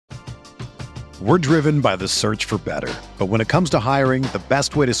We're driven by the search for better. But when it comes to hiring, the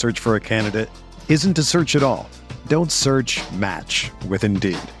best way to search for a candidate isn't to search at all. Don't search, match with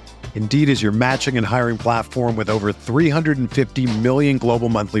Indeed. Indeed is your matching and hiring platform with over 350 million global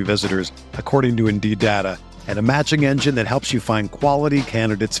monthly visitors, according to Indeed data, and a matching engine that helps you find quality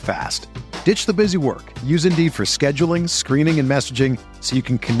candidates fast. Ditch the busy work. Use Indeed for scheduling, screening, and messaging so you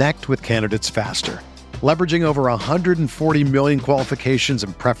can connect with candidates faster. Leveraging over 140 million qualifications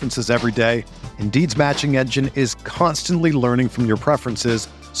and preferences every day, Indeed's matching engine is constantly learning from your preferences,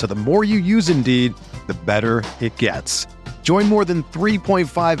 so the more you use Indeed, the better it gets. Join more than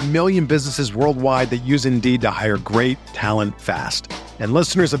 3.5 million businesses worldwide that use Indeed to hire great talent fast. And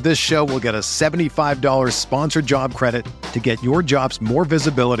listeners of this show will get a $75 sponsored job credit to get your jobs more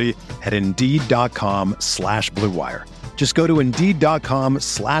visibility at Indeed.com/Blue Wire. Just go to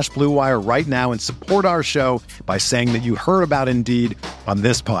Indeed.com/Blue Wire right now and support our show by saying that you heard about Indeed on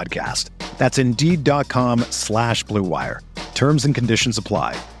this podcast. That's Indeed.com/Blue Wire. Terms and conditions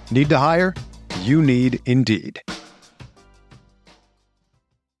apply. Need to hire? You need Indeed.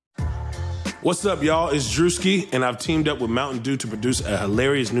 What's up, y'all? It's Drewski, and I've teamed up with Mountain Dew to produce a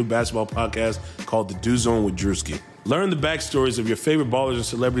hilarious new basketball podcast called The Dew Zone with Drewski. Learn the backstories of your favorite ballers and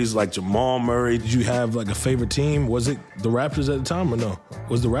celebrities like Jamal Murray. Did you have like a favorite team? Was it the Raptors at the time or no?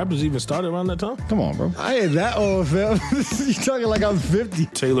 Was the Raptors even started around that time? Come on, bro. I ain't that old, fam. You talking like I'm 50.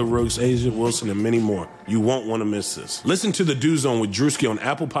 Taylor Rooks, Asia Wilson, and many more. You won't want to miss this. Listen to The Dew Zone with Drewski on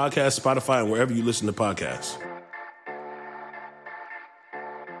Apple Podcasts, Spotify, and wherever you listen to podcasts.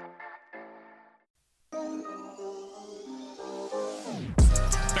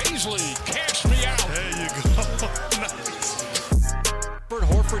 Cash me out. There you go. Nice.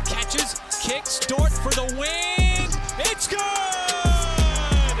 Horford catches, kicks, Dort for the win. It's good.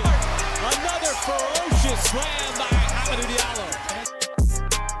 Another ferocious slam by Hamidou Diallo.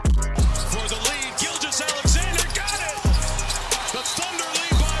 For the lead, Gilgeous-Alexander got it. The Thunder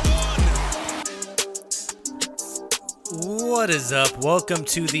lead by 1. What is up? Welcome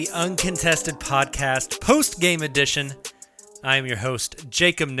to the Uncontested Podcast post-game edition. I am your host,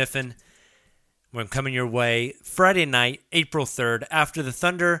 Jacob Niffen. We're coming your way Friday night, April 3rd, after the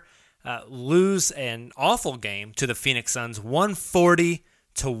Thunder lose an awful game to the Phoenix Suns,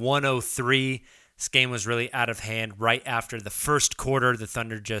 140-103. This game was really out of hand right after the first quarter. The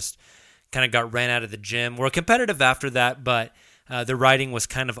Thunder just kind of got ran out of the gym. We're competitive after that, but the writing was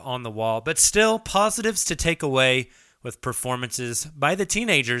kind of on the wall. But still, positives to take away with performances by the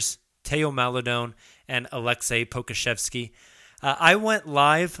teenagers, Theo Maledon and Aleksej Pokusevski. I went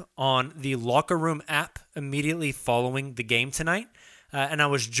live on the Locker Room app immediately following the game tonight, and I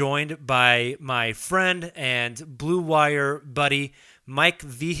was joined by my friend and Blue Wire buddy, Mike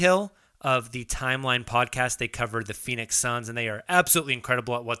Vigil of the Timeline podcast. They cover the Phoenix Suns, and they are absolutely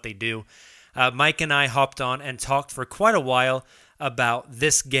incredible at what they do. Mike and I hopped on and talked for quite a while about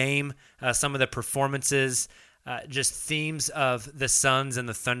this game, some of the performances, just themes of the Suns and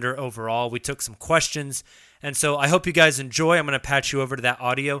the Thunder overall. We took some questions, and so I hope you guys enjoy. I'm going to patch you over to that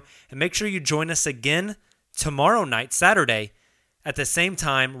audio, and make sure you join us again tomorrow night, Saturday, at the same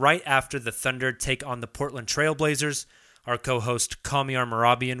time, right after the Thunder take on the Portland Trail Blazers. Our co-host, Kamiar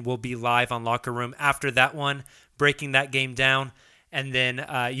Marabian, will be live on Locker Room after that one, breaking that game down, and then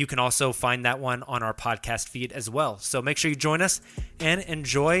you can also find that one on our podcast feed as well. So make sure you join us and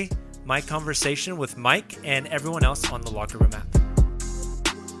enjoy my conversation with Mike and everyone else on the Locker Room app.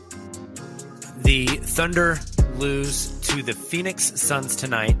 The Thunder lose to the Phoenix Suns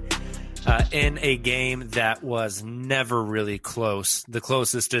tonight in a game that was never really close. The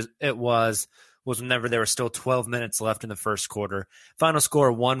closest it was whenever there were still 12 minutes left in the first quarter. Final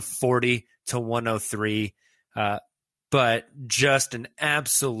score 140-103, but just an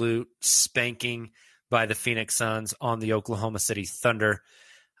absolute spanking by the Phoenix Suns on the Oklahoma City Thunder.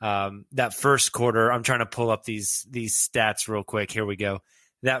 That first quarter, I'm trying to pull up these stats real quick. Here we go.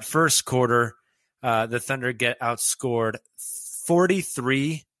 That first quarter, the Thunder get outscored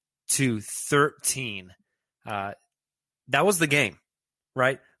 43-13. That was the game,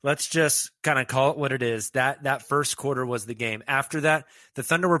 right? Let's just kind of call it what it is. That first quarter was the game. After that, the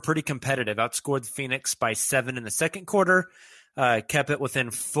Thunder were pretty competitive. Outscored Phoenix by 7 in the second quarter, kept it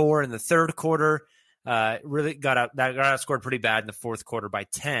within 4 in the third quarter. Really got outscored pretty bad in the fourth quarter by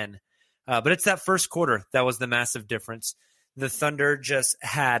 10. But it's that first quarter that was the massive difference. The Thunder just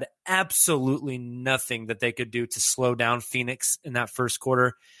had absolutely nothing that they could do to slow down Phoenix in that first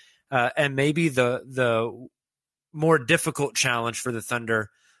quarter. And maybe the more difficult challenge for the Thunder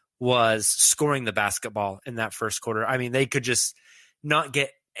was scoring the basketball in that first quarter. I mean, they could just not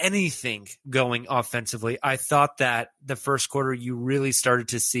get anything going offensively. I thought that the first quarter you really started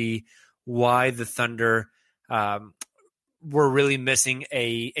to see why the Thunder were really missing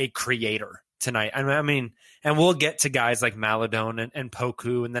a creator tonight. I mean, and we'll get to guys like Maledon and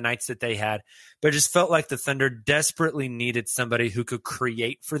Poku and the nights that they had, but it just felt like the Thunder desperately needed somebody who could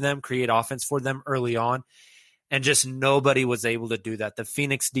create for them, create offense for them early on, and just nobody was able to do that. The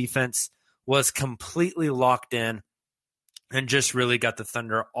Phoenix defense was completely locked in and just really got the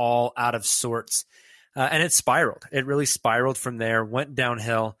Thunder all out of sorts. And it spiraled. It really spiraled from there, went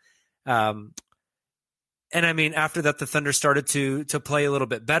downhill. And I mean, after that, the Thunder started to play a little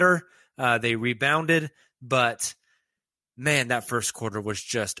bit better. They rebounded, but man, that first quarter was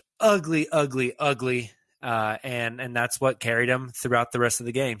just ugly. And that's what carried them throughout the rest of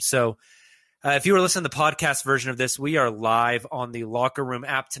the game. So if you were listening to the podcast version of this, we are live on the Locker Room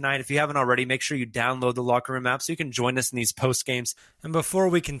app tonight. If you haven't already, make sure you download the Locker Room app so you can join us in these post games. And before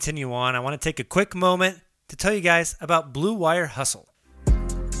we continue on, I want to take a quick moment to tell you guys about Blue Wire Hustle.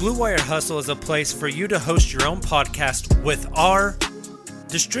 Blue Wire Hustle is a place for you to host your own podcast with our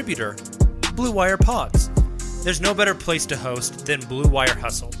distributor, Blue Wire Pods. There's no better place to host than Blue Wire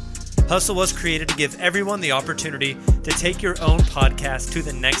Hustle. Hustle was created to give everyone the opportunity to take your own podcast to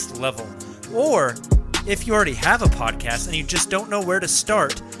the next level. Or if you already have a podcast and you just don't know where to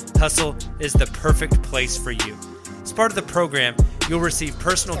start, Hustle is the perfect place for you. As part of the program, you'll receive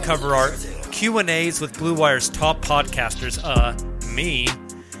personal cover art, Q&As with Blue Wire's top podcasters, me,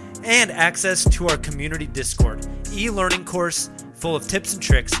 and access to our community Discord, e-learning course full of tips and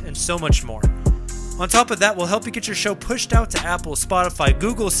tricks, and so much more. On top of that, we'll help you get your show pushed out to Apple, Spotify,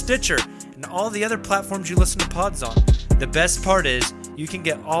 Google, Stitcher, and all the other platforms you listen to pods on. The best part is, you can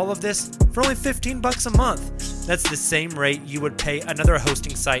get all of this for only $15 a month. That's the same rate you would pay another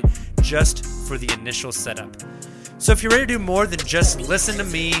hosting site just for the initial setup. So if you're ready to do more than just listen to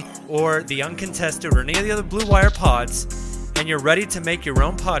me or the Uncontested or any of the other Blue Wire pods, and you're ready to make your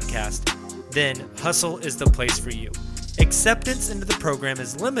own podcast, then Hustle is the place for you. Acceptance into the program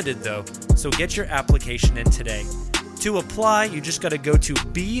is limited though, so get your application in today. To apply, you just got to go to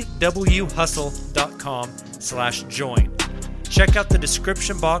bwhustle.com/join. Check out the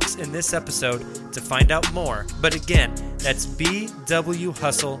description box in this episode to find out more. But again, that's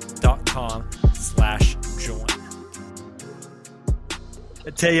bwhustle.com/join.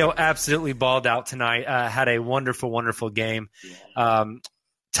 Theo absolutely balled out tonight. Had a wonderful game.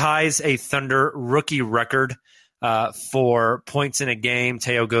 Ties a Thunder rookie record for points in a game.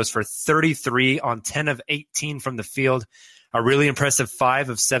 Theo goes for 33 on 10 of 18 from the field. A really impressive 5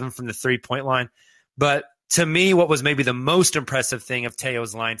 of 7 from the three-point line. But to me, what was maybe the most impressive thing of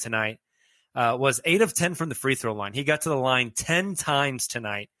Theo's line tonight was 8 of 10 from the free throw line. He got to the line 10 times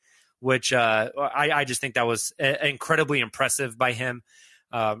tonight, which I just think that was incredibly impressive by him.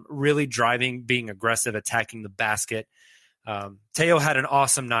 Really driving, being aggressive, attacking the basket. Theo had an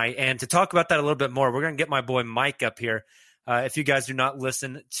awesome night. And to talk about that a little bit more, we're going to get my boy Mike up here. If you guys do not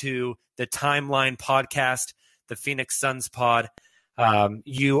listen to the Timeline podcast, the Phoenix Suns pod,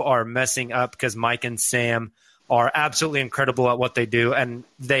 you are messing up because Mike and Sam are absolutely incredible at what they do, and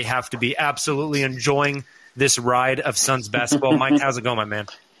they have to be absolutely enjoying this ride of Suns basketball. Mike, how's it going, my man?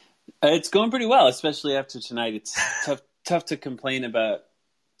 It's going pretty well, especially after tonight. It's tough to complain about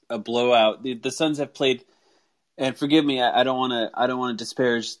a blowout. The Suns have played, and forgive me, I don't want to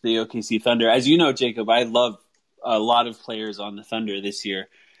disparage the OKC Thunder. As you know, Jacob, I love a lot of players on the Thunder this year,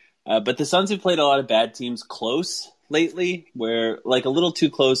 but the Suns have played a lot of bad teams close lately, where like a little too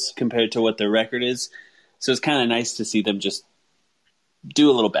close compared to what their record is. So it's kind of nice to see them just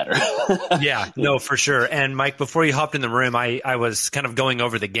do a little better. Yeah, no, for sure. And Mike, before you hopped in the room, I was kind of going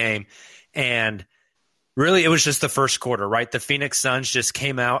over the game, and really it was just the first quarter, right? The Phoenix Suns just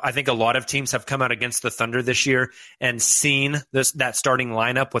came out. I think a lot of teams have come out against the Thunder this year and seen that starting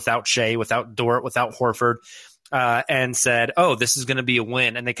lineup without Shea, without Dort, without Horford, and said, oh, this is going to be a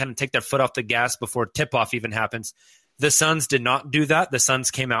win. And they kind of take their foot off the gas before tip-off even happens. The Suns did not do that. The Suns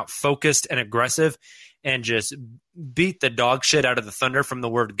came out focused and aggressive and just beat the dog shit out of the Thunder from the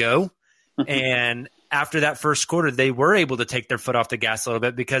word go. And after that first quarter, they were able to take their foot off the gas a little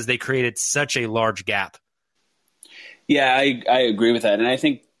bit because they created such a large gap. Yeah, I agree with that. And I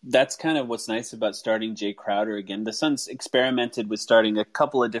think that's kind of what's nice about starting Jay Crowder again. The Suns experimented with starting a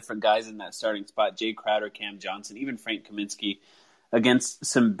couple of different guys in that starting spot, Jay Crowder, Cam Johnson, even Frank Kaminsky, against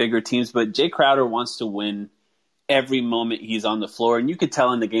some bigger teams. But Jay Crowder wants to win every moment he's on the floor. And you could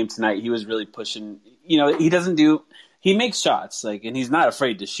tell in the game tonight he was really pushing. You know, he makes shots, and he's not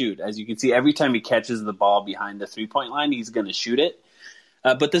afraid to shoot. As you can see, every time he catches the ball behind the three-point line, he's going to shoot it.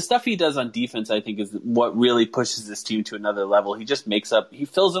 But the stuff he does on defense, I think, is what really pushes this team to another level. He just he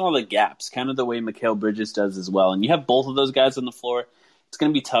fills in all the gaps, kind of the way Mikal Bridges does as well. And you have both of those guys on the floor. it's going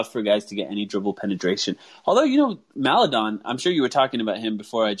to be tough for guys to get any dribble penetration. Although, Maledon, I'm sure you were talking about him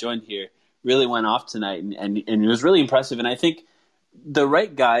before I joined here, really went off tonight and it was really impressive. And I think the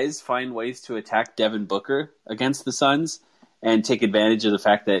right guys find ways to attack Devin Booker against the Suns and take advantage of the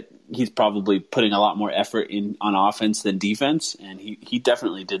fact that he's probably putting a lot more effort in on offense than defense. And he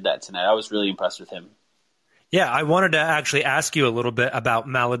definitely did that tonight. I was really impressed with him. Yeah, I wanted to actually ask you a little bit about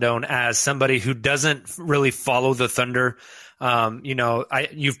Maledon as somebody who doesn't really follow the Thunder.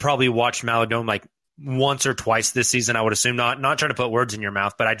 You've probably watched Maledon like once or twice this season, I would assume. Not trying to put words in your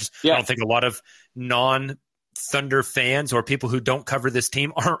mouth, but I don't think a lot of non-Thunder fans or people who don't cover this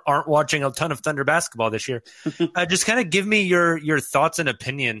team aren't watching a ton of Thunder basketball this year. Just kind of give me your thoughts and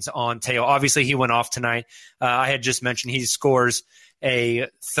opinions on Theo. Obviously, he went off tonight. I had just mentioned he scores a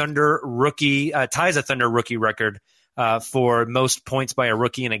Thunder rookie, ties a Thunder rookie record for most points by a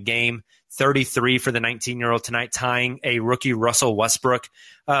rookie in a game, 33 for the 19-year-old tonight, tying a rookie Russell Westbrook.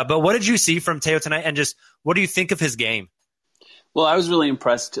 But what did you see from Theo tonight, and just what do you think of his game? Well, I was really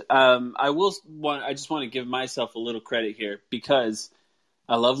impressed. I just want to give myself a little credit here because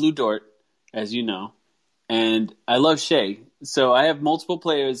I love Lou Dort, as you know, and I love Shea. So I have multiple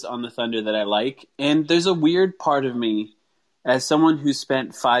players on the Thunder that I like, and there's a weird part of me as someone who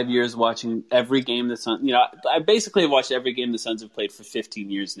spent 5 years watching every game the Suns, I basically have watched every game the Suns have played for 15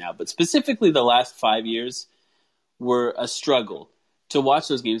 years now, but specifically the last 5 years were a struggle to watch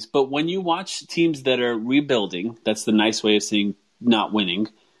those games. But when you watch teams that are rebuilding, that's the nice way of saying not winning,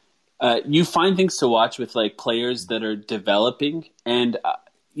 you find things to watch with like players that are developing. And,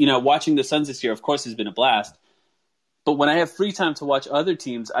 watching the Suns this year, of course, has been a blast. But when I have free time to watch other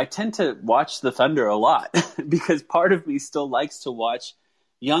teams, I tend to watch the Thunder a lot because part of me still likes to watch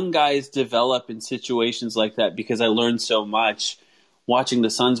young guys develop in situations like that because I learned so much watching the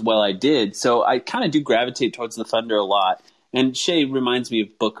Suns while I did. So I kind of do gravitate towards the Thunder a lot. And Shea reminds me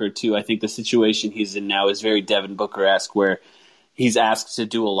of Booker, too. I think the situation he's in now is very Devin Booker-esque, where he's asked to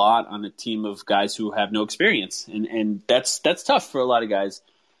do a lot on a team of guys who have no experience. And that's tough for a lot of guys.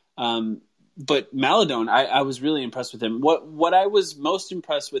 But Maledon, I was really impressed with him. What I was most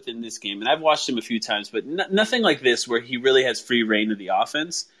impressed with in this game, and I've watched him a few times, but nothing like this where he really has free reign of the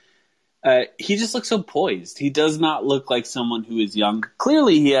offense. He just looks so poised. He does not look like someone who is young.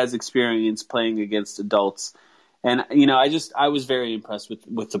 Clearly, he has experience playing against adults. And, I was very impressed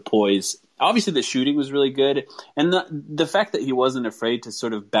with the poise. Obviously, the shooting was really good. And the fact that he wasn't afraid to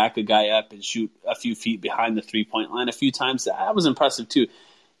sort of back a guy up and shoot a few feet behind the three-point line a few times, that was impressive, too.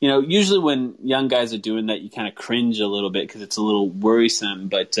 Usually when young guys are doing that, you kind of cringe a little bit because it's a little worrisome.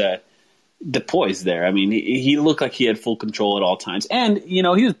 But the poise there, I mean, he looked like he had full control at all times. And, he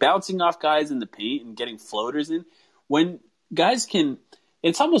was bouncing off guys in the paint and getting floaters in. When guys can –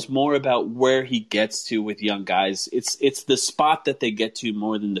 it's almost more about where he gets to with young guys. It's the spot that they get to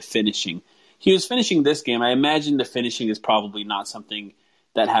more than the finishing. He was finishing this game. I imagine the finishing is probably not something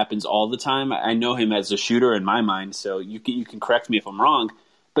that happens all the time. I know him as a shooter in my mind, so you can correct me if I'm wrong.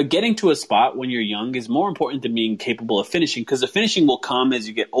 But getting to a spot when you're young is more important than being capable of finishing because the finishing will come as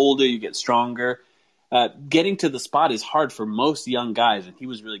you get older, you get stronger. Getting to the spot is hard for most young guys, and he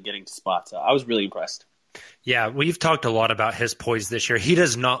was really getting to spots. I was really impressed. Yeah, we've talked a lot about his poise this year. He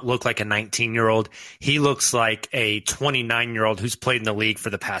does not look like a 19-year-old. He looks like a 29-year-old who's played in the league for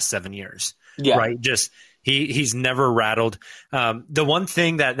the past 7 years. Yeah. Right? Just he's never rattled. The one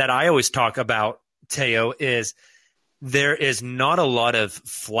thing that I always talk about, Theo, is there is not a lot of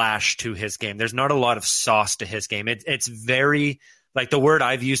flash to his game. There's not a lot of sauce to his game. It's very, like the word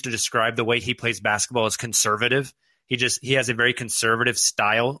I've used to describe the way he plays basketball is conservative. He has a very conservative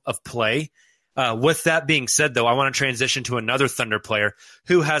style of play. With that being said, though, I want to transition to another Thunder player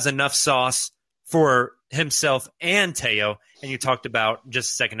who has enough sauce for himself and Theo. And you talked about just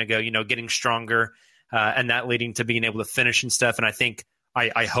a second ago, getting stronger and that leading to being able to finish and stuff. And I think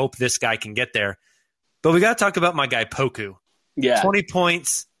I hope this guy can get there. But we got to talk about my guy, Poku. Yeah. 20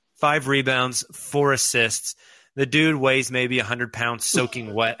 points, 5 rebounds, 4 assists. The dude weighs maybe 100 pounds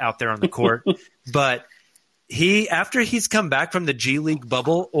soaking wet out there on the court. But after he's come back from the G League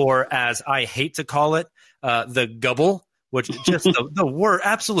bubble, or as I hate to call it, the Gubble, which is just the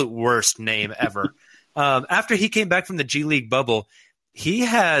absolute worst name ever. After he came back from the G League bubble, he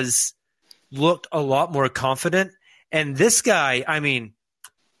has looked a lot more confident. And this guy, I mean,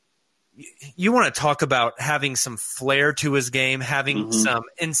 you want to talk about having some flair to his game, having some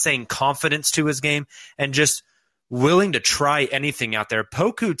insane confidence to his game, and just willing to try anything out there.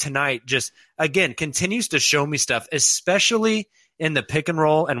 Poku tonight just, again, continues to show me stuff, especially in the pick and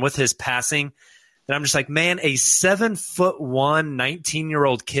roll and with his passing, that I'm just like, man, a 7'1",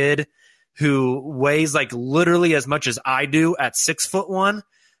 19-year-old kid who weighs like literally as much as I do at 6'1",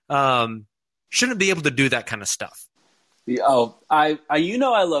 shouldn't be able to do that kind of stuff. Oh, I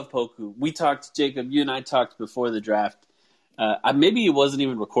love Poku. We talked, Jacob, you and I talked before the draft. Maybe it wasn't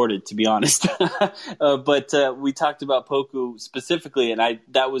even recorded, to be honest. But we talked about Poku specifically, and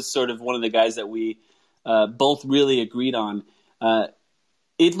that was sort of one of the guys that we both really agreed on.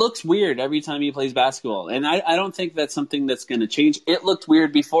 It looks weird every time he plays basketball, and I don't think that's something that's going to change. It looked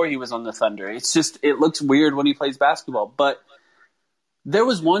weird before he was on the Thunder. It's just it looks weird when he plays basketball. But there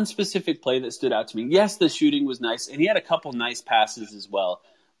was one specific play that stood out to me. Yes, the shooting was nice, and he had a couple nice passes as well.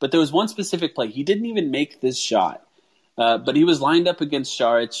 But there was one specific play. He didn't even make this shot. But he was lined up against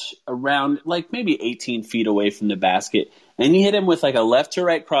Šarić around like maybe 18 feet away from the basket. And he hit him with like a left to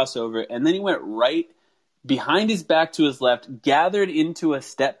right crossover. And then he went right behind his back to his left, gathered into a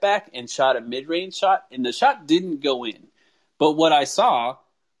step back and shot a mid-range shot. And the shot didn't go in. But what I saw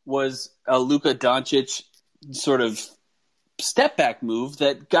was a Luka Doncic sort of step back move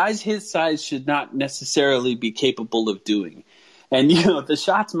that guys his size should not necessarily be capable of doing. And, the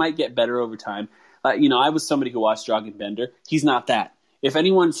shots might get better over time. I was somebody who watched Dragan Bender. He's not that. If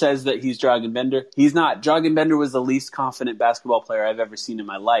anyone says that he's Dragan Bender, he's not. Dragan Bender was the least confident basketball player I've ever seen in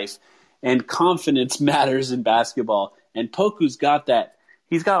my life. And confidence matters in basketball. And Poku's got that.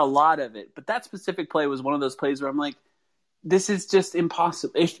 He's got a lot of it. But that specific play was one of those plays where I'm like, this is just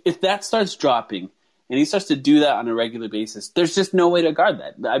impossible. If that starts dropping and he starts to do that on a regular basis, there's just no way to guard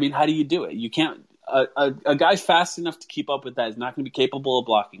that. I mean, how do you do it? You can't. A guy fast enough to keep up with that is not going to be capable of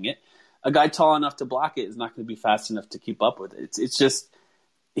blocking it. A guy tall enough to block it is not going to be fast enough to keep up with it. It's just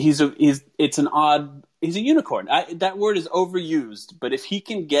he's a unicorn. That word is overused, but if he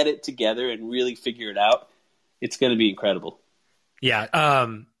can get it together and really figure it out, it's going to be incredible. Yeah,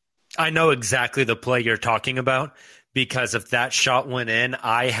 I know exactly the play you're talking about because if that shot went in,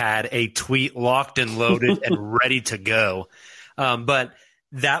 I had a tweet locked and loaded and ready to go. But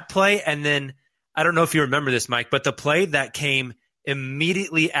that play, and then I don't know if you remember this, Mike, but the play that came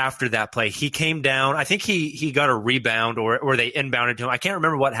immediately after that play, he came down. I think he got a rebound or they inbounded to him. I can't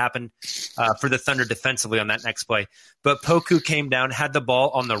remember what happened for the Thunder defensively on that next play. But Poku came down, had the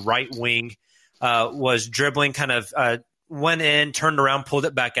ball on the right wing, was dribbling, kind of went in, turned around, pulled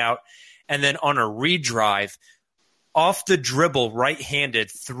it back out, and then on a redrive, off the dribble,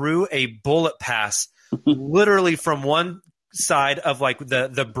 right-handed, threw a bullet pass literally from one side of like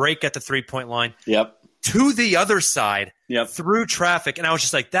the break at the three-point line. Yep. To the other side, yep, through traffic. And I was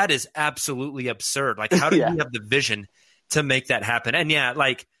just like, that is absolutely absurd. Like, how did he have the vision to make that happen? And yeah,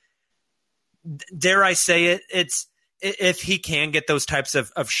 like, dare I say it, it's if he can get those types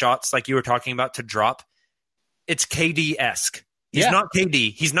of shots like you were talking about to drop, it's KD-esque. He's not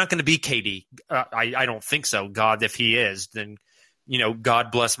KD. He's not going to be KD. I don't think so. God, if he is, then,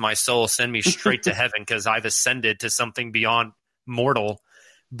 God bless my soul. Send me straight to heaven because I've ascended to something beyond mortal.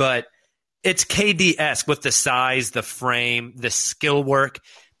 But it's KD-esque with the size, the frame, the skill work.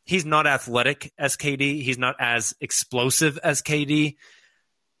 He's not athletic as KD. He's not as explosive as KD.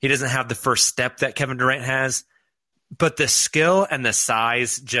 He doesn't have the first step that Kevin Durant has. But the skill and the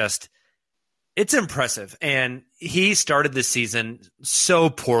size it's impressive. And he started this season so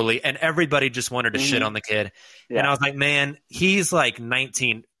poorly, and everybody just wanted to shit on the kid. Yeah. And I was like, man, he's like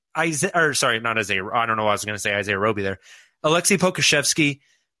 19. Not Isaiah. I don't know what I was going to say, Isaiah Roby there. Alexei Pokusevski,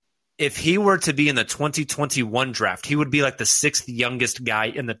 if he were to be in the 2021 draft, he would be like the 6th youngest guy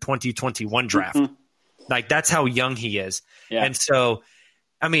in the 2021 draft. Like, that's how young he is. Yeah. And so,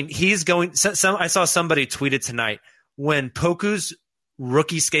 I mean, he's going – I saw somebody tweeted tonight, when Poku's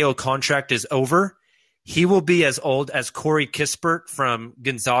rookie scale contract is over, he will be as old as Corey Kispert from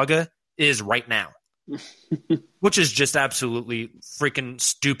Gonzaga is right now, which is just absolutely freaking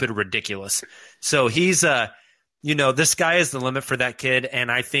stupid ridiculous. So he's the sky is the limit for that kid,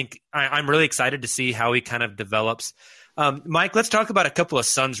 and I think I'm really excited to see how he kind of develops. Mike, let's talk about a couple of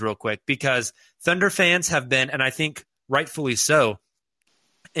Suns real quick, because Thunder fans have been, and I think rightfully so,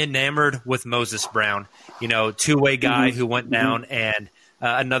 enamored with Moses Brown, two-way guy who went down, and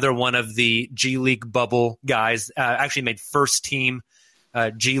another one of the G League bubble guys, actually made first team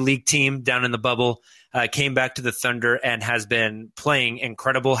G League team down in the bubble, came back to the Thunder and has been playing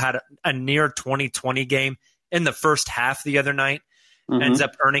incredible, had a near 20-20 game in the first half the other night, ends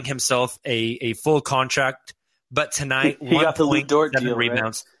up earning himself a full contract. But tonight, he got the Lou Dort deal,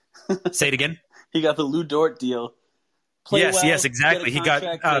 rebounds. Right? Say it again. He got the Lou Dort deal. Yes, exactly. He got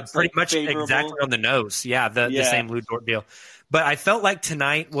pretty much favorable. Exactly on the nose. Yeah, the same Lou Dort deal. But I felt like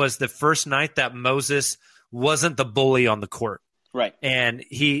tonight was the first night that Moses wasn't the bully on the court. Right. And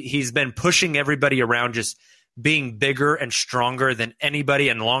he's been pushing everybody around, just being bigger and stronger than anybody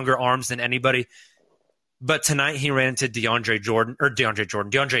and longer arms than anybody. But tonight he ran into DeAndre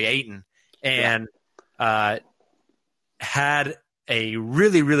Ayton, and had a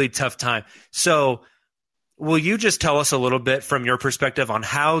really, really tough time. So will you just tell us a little bit from your perspective on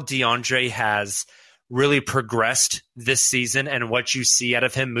how DeAndre has really progressed this season and what you see out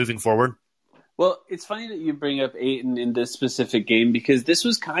of him moving forward? Well, it's funny that you bring up Ayton in this specific game because this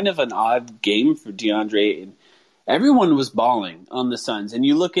was kind of an odd game for DeAndre Ayton. Everyone was balling on the Suns, and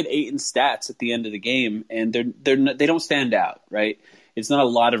you look at Ayton's stats at the end of the game, and they don't stand out, right? It's not a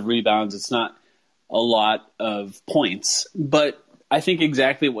lot of rebounds, it's not a lot of points, but I think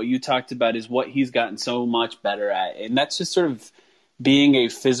exactly what you talked about is what he's gotten so much better at, and that's just sort of being a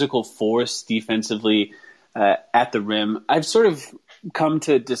physical force defensively at the rim. I've sort of come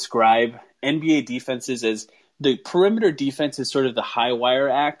to describe NBA defenses as the perimeter defense is sort of the high wire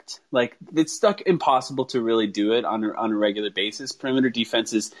act. Like, it's impossible to really do it on a regular basis. Perimeter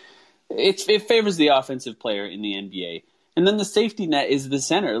defense it favors the offensive player in the NBA. And then the safety net is the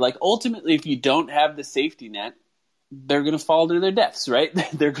center. Like, ultimately, if you don't have the safety net, they're going to fall to their deaths, right?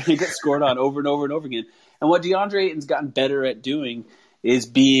 They're going to get scored on over and over and over again. And what DeAndre Ayton's gotten better at doing is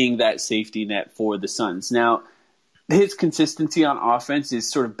being that safety net for the Suns. Now, his consistency on offense is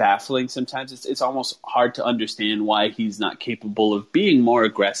sort of baffling sometimes. It's almost hard to understand why he's not capable of being more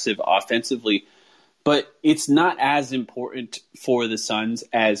aggressive offensively. But it's not as important for the Suns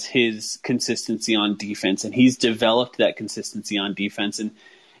as his consistency on defense. And he's developed that consistency on defense. And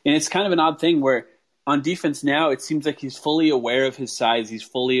it's kind of an odd thing where on defense now, it seems like he's fully aware of his size. He's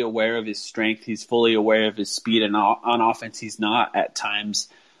fully aware of his strength. He's fully aware of his speed. And on offense, he's not at times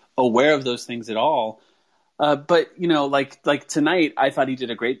aware of those things at all. But, you know, like tonight, I thought he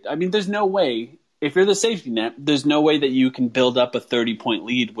did a great – I mean, there's no way – if you're the safety net, there's no way that you can build up a 30-point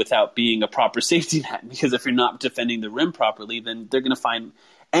lead without being a proper safety net. Because if you're not defending the rim properly, then they're going to find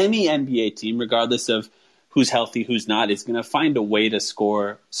 – any NBA team, regardless of who's healthy, who's not, is going to find a way to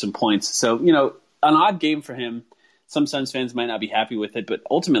score some points. So, you know, an odd game for him. Some Suns fans might not be happy with it. But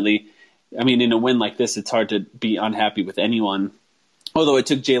ultimately, I mean, in a win like this, it's hard to be unhappy with anyone. Although it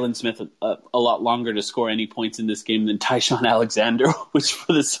took Jalen Smith a lot longer to score any points in this game than Tyshawn Alexander, which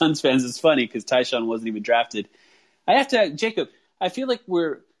for the Suns fans is funny because Tyshawn wasn't even drafted. I have to, Jacob, I feel like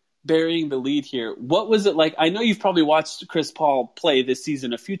we're burying the lead here. What was it like? I know you've probably watched Chris Paul play this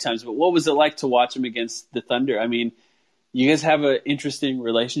season a few times, but what was it like to watch him against the Thunder? I mean, you guys have an interesting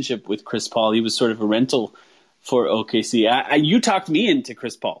relationship with Chris Paul. He was sort of a rental for OKC. You talked me into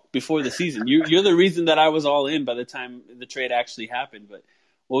Chris Paul before the season. You're the reason that I was all in by the time the trade actually happened. But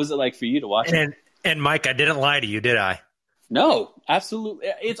what was it like for you to watch him? And Mike, I didn't lie to you, did I? No,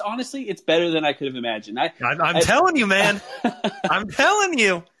 absolutely. It's better than I could have imagined. I'm telling you, man. I'm telling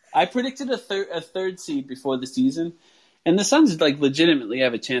you. I predicted a third seed before the season, and the Suns legitimately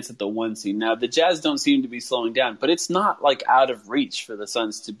have a chance at the 1 seed. Now the Jazz don't seem to be slowing down, but it's not out of reach for the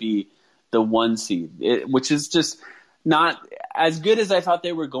Suns to be the 1 seed, which is just not as good as I thought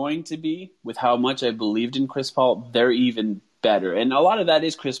they were going to be with how much I believed in Chris Paul. They're even better. And a lot of that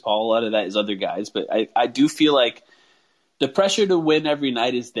is Chris Paul. A lot of that is other guys. But I do feel like the pressure to win every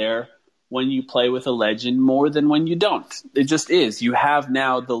night is there when you play with a legend more than when you don't. It just is. You have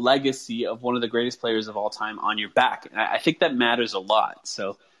now the legacy of one of the greatest players of all time on your back. And I think that matters a lot.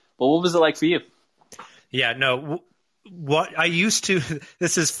 So, but what was it like for you? Yeah, no, what I used to,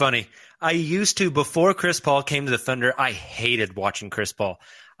 this is funny. I used to, before Chris Paul came to the Thunder, I hated watching Chris Paul.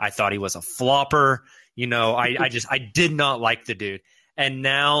 I thought he was a flopper. You know, I did not like the dude. And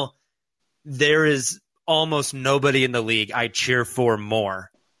now there is almost nobody in the league I cheer for more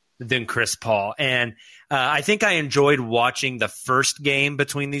than Chris Paul. And I think I enjoyed watching the first game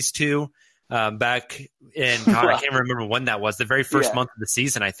between these two back in, God, I can't remember when that was, the very first month of the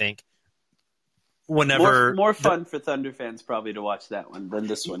season, I think. Whenever more fun for Thunder fans probably to watch that one than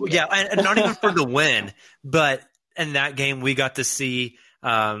this one. Yeah, and not even for the win, but in that game we got to see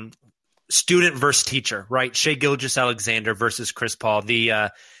student versus teacher, right? Shai Gilgeous-Alexander versus Chris Paul,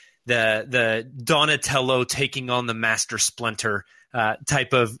 the Donatello taking on the Master Splinter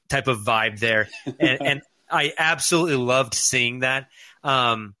type of vibe there, and I absolutely loved seeing that.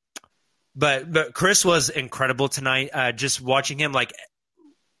 But Chris was incredible tonight. Just watching him,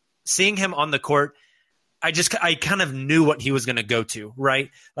 seeing him on the court, I kind of knew what he was going to go to,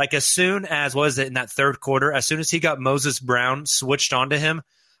 right? Like as soon as, in that third quarter, as soon as he got Moses Brown switched onto him,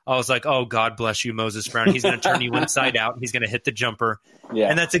 I was like, oh, God bless you, Moses Brown. He's going to turn you inside out. He's going to hit the jumper. Yeah.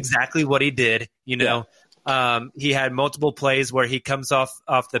 And that's exactly what he did. You know, he had multiple plays where he comes off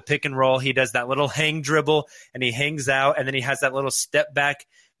the pick and roll. He does that little hang dribble and he hangs out, and then he has that little step back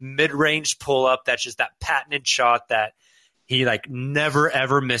mid-range pull-up that's just that patented shot that he like never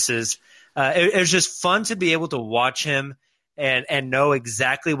ever misses. It was just fun to be able to watch him and know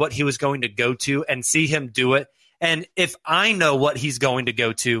exactly what he was going to go to and see him do it. And if I know what he's going to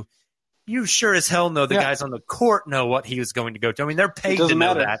go to, you sure as hell know the guys on the court know what he was going to go to. I mean, they're paid to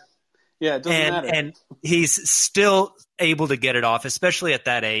know that. Yeah, it doesn't matter. And he's still able to get it off, especially at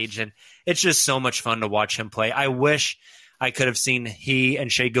that age. And it's just so much fun to watch him play. I wish I could have seen he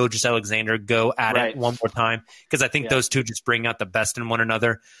and Shai Gilgeous-Alexander go at it one more time, because I think those two just bring out the best in one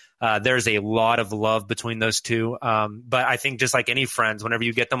another. There's a lot of love between those two. But I think just like any friends, whenever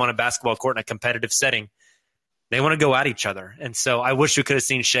you get them on a basketball court in a competitive setting, they want to go at each other. And so I wish we could have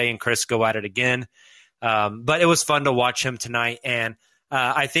seen Shai and Chris go at it again. But it was fun to watch him tonight. And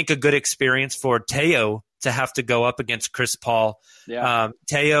I think a good experience for Theo to have to go up against Chris Paul.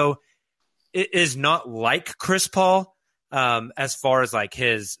 Theo is not like Chris Paul as far as like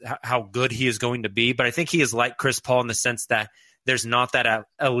how good he is going to be, but I think he is like Chris Paul in the sense that there's not that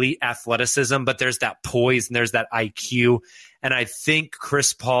elite athleticism, but there's that poise and there's that IQ. And I think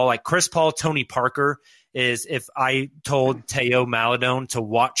Chris Paul, Tony Parker is, if I told Theo Maledon to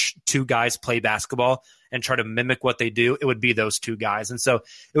watch two guys play basketball and try to mimic what they do, it would be those two guys. And so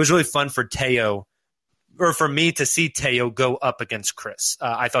it was really fun for Theo, or for me to see Theo go up against Chris.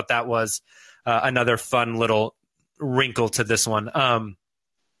 I thought that was another fun little wrinkle to this one.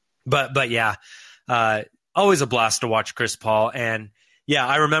 But yeah, always a blast to watch Chris Paul. And yeah,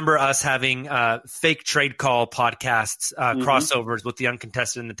 I remember us having fake trade call podcasts, crossovers with the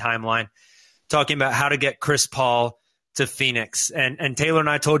Uncontested in the Timeline, talking about how to get Chris Paul to Phoenix. And Taylor and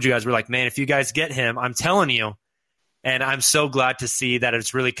I told you guys, we're like, man, if you guys get him, I'm telling you. And I'm so glad to see that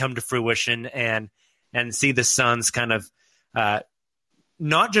it's really come to fruition and see the Suns kind of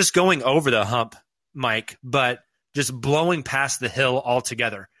not just going over the hump, Mike, but just blowing past the hill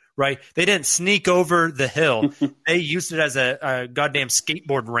altogether, right? They didn't sneak over the hill. They used it as a goddamn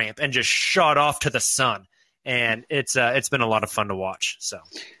skateboard ramp and just shot off to the sun. And it's been a lot of fun to watch. So.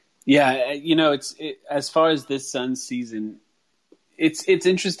 Yeah, as far as this Suns season, it's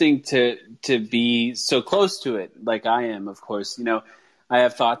interesting to be so close to it, like I am. Of course, I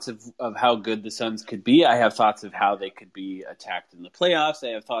have thoughts of how good the Suns could be. I have thoughts of how they could be attacked in the playoffs.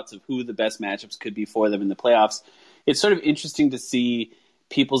 I have thoughts of who the best matchups could be for them in the playoffs. It's sort of interesting to see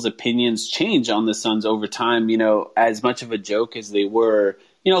people's opinions change on the Suns over time. As much of a joke as they were,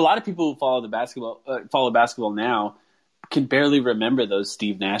 a lot of people who follow basketball now can barely remember those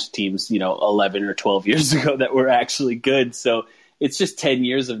Steve Nash teams, 11 or 12 years ago that were actually good. So it's just 10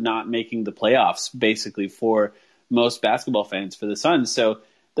 years of not making the playoffs, basically, for most basketball fans for the Suns. So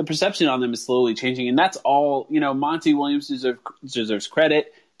the perception on them is slowly changing. And that's all, Monty Williams deserves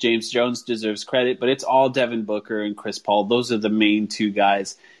credit. James Jones deserves credit, but it's all Devin Booker and Chris Paul. Those are the main two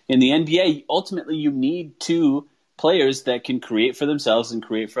guys in the NBA. Ultimately, you need two players that can create for themselves and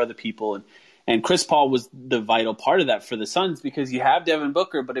create for other people. And Chris Paul was the vital part of that for the Suns, because you have Devin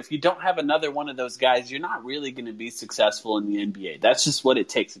Booker, but if you don't have another one of those guys, you're not really going to be successful in the NBA. That's just what it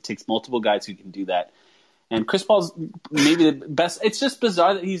takes. It takes multiple guys who can do that. And Chris Paul's maybe the best. It's just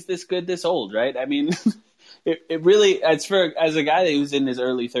bizarre that he's this good, this old, right? I mean, it really, as a guy who's in his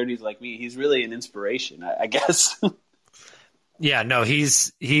early 30s like me, he's really an inspiration, I guess. Yeah, no,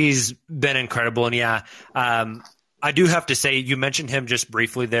 he's been incredible. And yeah, I do have to say, you mentioned him just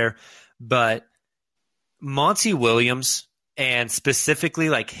briefly there, but Monty Williams, and specifically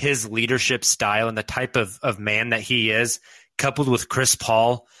like his leadership style and the type of man that he is, coupled with Chris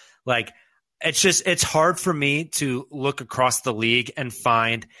Paul, like it's hard for me to look across the league and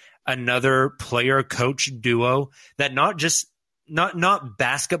find another player coach duo that not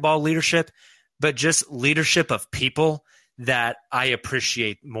basketball leadership, but just leadership of people that I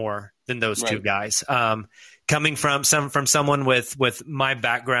appreciate more than those two guys. Coming from someone with my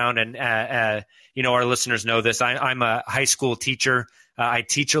background, and our listeners know this. I'm a high school teacher. I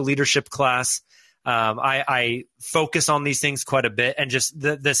teach a leadership class. I focus on these things quite a bit, and just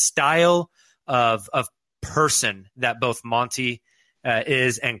the style of person that both Monty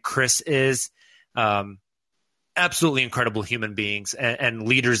is and Chris is, absolutely incredible human beings and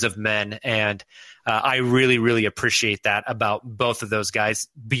leaders of men. And I really, really appreciate that about both of those guys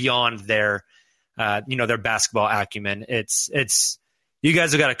beyond their basketball acumen. It's you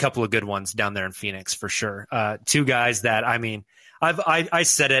guys have got a couple of good ones down there in Phoenix for sure. Two guys that, I mean, I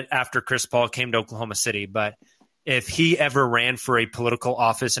said it after Chris Paul came to Oklahoma City, but if he ever ran for a political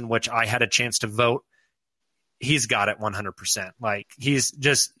office in which I had a chance to vote, he's got it 100%. Like he's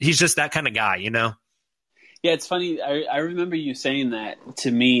just that kind of guy, Yeah, it's funny. I remember you saying that to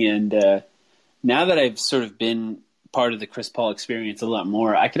me, and now that I've sort of been part of the Chris Paul experience a lot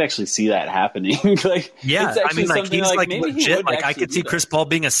more, I could actually see that happening. Like, Yeah, I mean, like, he's like maybe legit. Like, I could see Chris Paul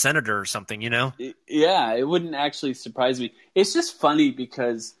being a senator or something, you know? Yeah, it wouldn't actually surprise me. It's just funny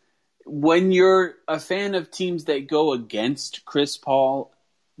because when you're a fan of teams that go against Chris Paul,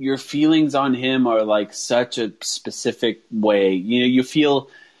 your feelings on him are like such a specific way. You know, you feel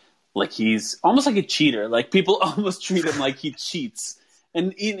like he's almost like a cheater. Like, people almost treat him like he cheats.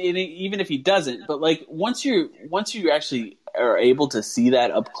 And even if he doesn't, but like once you actually are able to see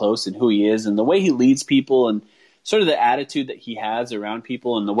that up close and who he is and the way he leads people and sort of the attitude that he has around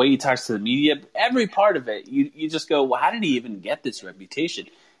people and the way he talks to the media, every part of it, you just go, well, how did he even get this reputation?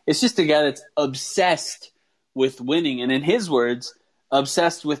 It's just a guy that's obsessed with winning, and in his words,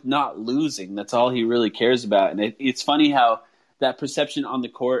 obsessed with not losing. That's all he really cares about. And it's funny how that perception on the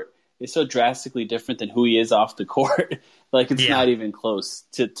court is so drastically different than who he is off the court. Like, it's not even close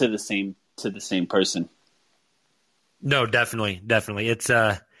to the same person. No, definitely. It's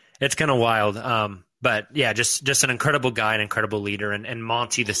kind of wild. But yeah, just an incredible guy, an incredible leader, and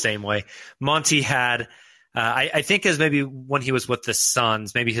Monty the same way. Monty had, I think, as maybe when he was with the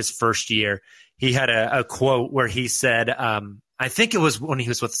Suns, maybe his first year, he had a quote where he said, I think it was when he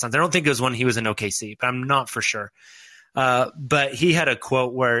was with the Suns. I don't think it was when he was in OKC, but I'm not for sure. But he had a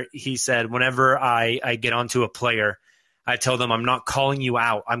quote where he said, whenever I get onto a player, I tell them, I'm not calling you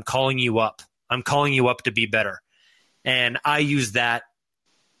out. I'm calling you up. I'm calling you up to be better. And I use that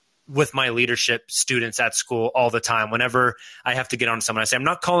with my leadership students at school all the time. Whenever I have to get on someone, I say, I'm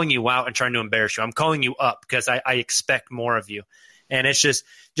not calling you out and trying to embarrass you. I'm calling you up because I expect more of you. And it's just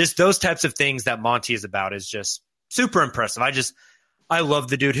those types of things that Monty is about is just super impressive. I love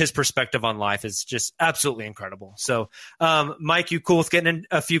the dude. His perspective on life is just absolutely incredible. So, Mike, you cool with getting in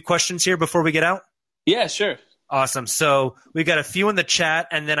a few questions here before we get out? Yeah, sure. Awesome. So we got a few in the chat,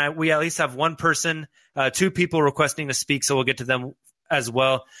 and then we at least have one person, two people requesting to speak, so we'll get to them as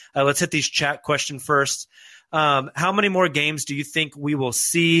well. Let's hit these chat questions first. How many more games do you think we will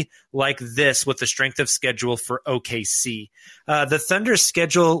see like this with the strength of schedule for OKC? The Thunder's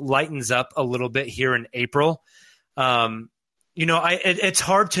schedule lightens up a little bit here in April. It's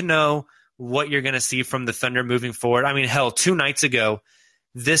hard to know what you're going to see from the Thunder moving forward. I mean, hell, 2 nights ago,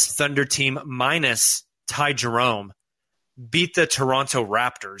 this Thunder team minus Ty Jerome beat the Toronto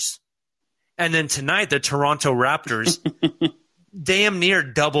Raptors. And then tonight, the Toronto Raptors damn near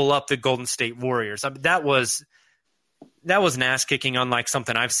double up the Golden State Warriors. I mean, that was an ass kicking unlike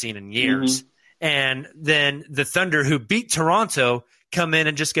something I've seen in years. Mm-hmm. And then the Thunder, who beat Toronto, come in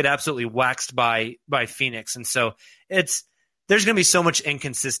and just get absolutely waxed by Phoenix. And so there's going to be so much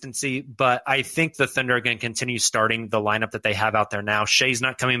inconsistency, but I think the Thunder are going to continue starting the lineup that they have out there now. Shea's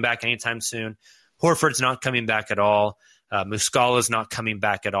not coming back anytime soon. Horford's not coming back at all. Muscala's not coming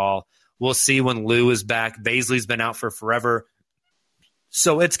back at all. We'll see when Lou is back. Baisley's been out for forever.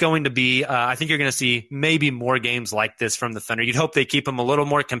 So it's going to be, I think you're going to see maybe more games like this from the Thunder. You'd hope they keep them a little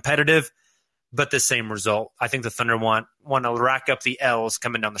more competitive, but the same result. I think the Thunder want to rack up the L's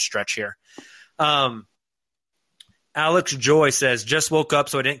coming down the stretch here. Alex Joy says, just woke up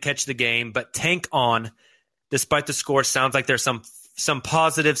so I didn't catch the game, but tank on. Despite the score, sounds like there's some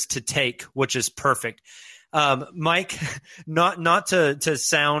positives to take, which is perfect. Mike, not to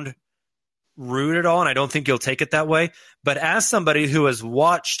sound rude at all, and I don't think you'll take it that way, but as somebody who has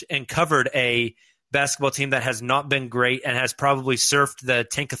watched and covered a basketball team that has not been great and has probably surfed the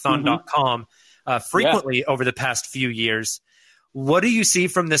tankathon.com frequently over the past few years, what do you see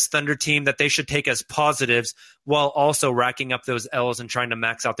from this Thunder team that they should take as positives while also racking up those L's and trying to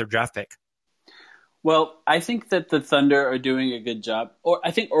max out their draft pick? Well, I think that the Thunder are doing a good job. Or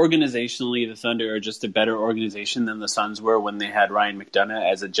I think organizationally, the Thunder are just a better organization than the Suns were when they had Ryan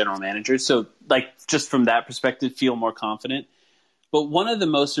McDonough as a general manager. So, just from that perspective, feel more confident. But one of the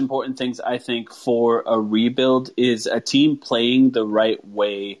most important things, I think, for a rebuild is a team playing the right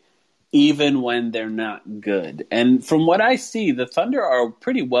way, even when they're not good. And from what I see, the Thunder are a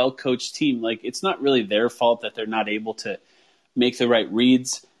pretty well-coached team. It's not really their fault that they're not able to make the right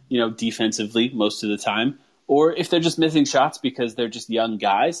reads, defensively most of the time, or if they're just missing shots because they're just young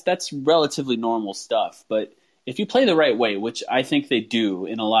guys, that's relatively normal stuff. But if you play the right way, which I think they do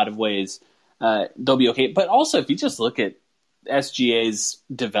in a lot of ways, they'll be okay. But also, if you just look at SGA's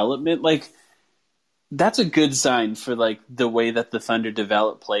development, that's a good sign for the way that the Thunder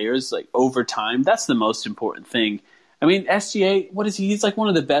develop players over time. That's the most important thing. I mean, SGA, what is he? He's one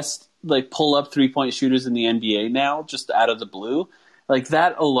of the best pull-up three-point shooters in the NBA now, just out of the blue.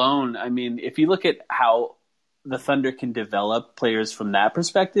 That alone, I mean, if you look at how the Thunder can develop players from that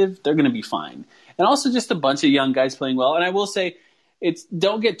perspective, they're going to be fine. And also just a bunch of young guys playing well. And I will say,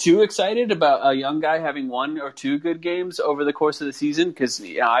 don't get too excited about a young guy having 1 or 2 good games over the course of the season, because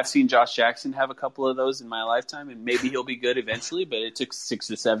I've seen Josh Jackson have a couple of those in my lifetime, and maybe he'll be good eventually, but it took 6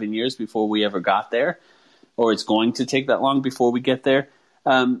 to 7 years before we ever got there, or it's going to take that long before we get there.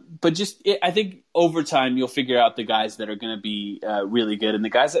 But I think over time you'll figure out the guys that are going to be really good and the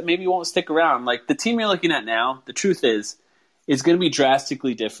guys that maybe won't stick around. Like the team you're looking at now, the truth is going to be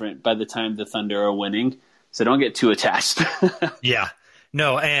drastically different by the time the Thunder are winning. So don't get too attached. Yeah.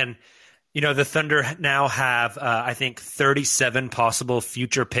 No, and, the Thunder now have, I think, 37 possible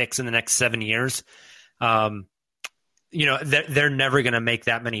future picks in the next 7 years. They're never going to make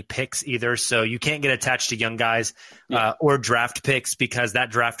that many picks either. So you can't get attached to young guys or draft picks, because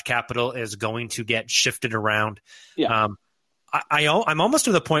that draft capital is going to get shifted around. Yeah. I'm almost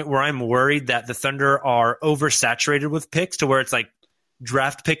to the point where I'm worried that the Thunder are oversaturated with picks to where it's like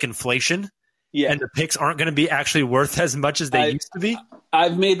draft pick inflation. Yeah. And the picks aren't going to be actually worth as much as they used to be.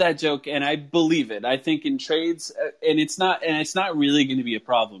 I've made that joke, and I believe it. I think in trades, and it's not really going to be a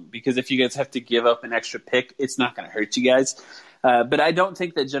problem, because if you guys have to give up an extra pick, it's not going to hurt you guys. But I don't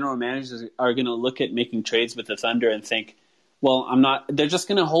think that general managers are going to look at making trades with the Thunder and think, well, I'm not. They're just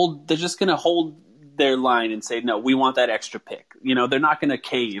going to hold. They're just going to hold their line and say, no, we want that extra pick. They're not going to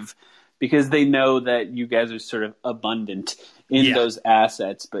cave, because they know that you guys are sort of abundant in those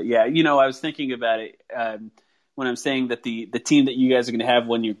assets. But I was thinking about it when I'm saying that the team that you guys are going to have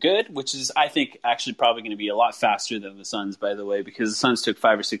when you're good, which is, I think, actually probably going to be a lot faster than the Suns, by the way, because the Suns took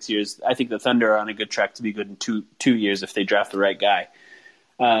 5 or 6 years. I think the Thunder are on a good track to be good in two years if they draft the right guy.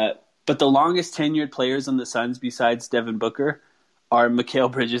 But the longest tenured players on the Suns besides Devin Booker are Mikal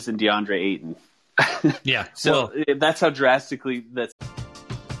Bridges and DeAndre Ayton. Yeah. So that's how drastically that's.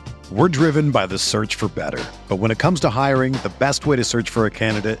 We're driven by the search for better. But when it comes to hiring, the best way to search for a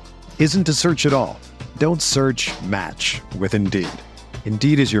candidate isn't to search at all. Don't search, match with Indeed.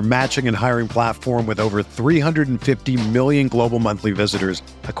 Indeed is your matching and hiring platform with over 350 million global monthly visitors,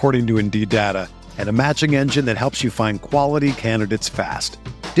 according to Indeed data, and a matching engine that helps you find quality candidates fast.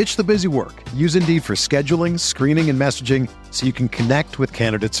 Ditch the busy work. Use Indeed for scheduling, screening, and messaging so you can connect with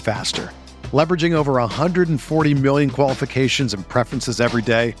candidates faster. Leveraging over 140 million qualifications and preferences every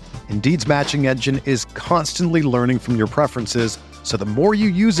day, Indeed's matching engine is constantly learning from your preferences, so the more you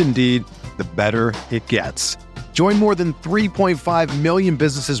use Indeed, the better it gets. Join more than 3.5 million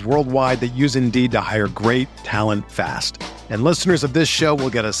businesses worldwide that use Indeed to hire great talent fast. And listeners of this show will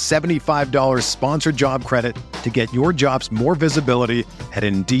get a $75 sponsored job credit to get your jobs more visibility at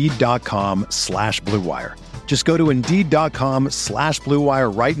Indeed.com/Blue Wire. Just go to Indeed.com/Blue Wire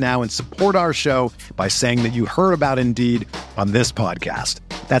right now and support our show by saying that you heard about Indeed on this podcast.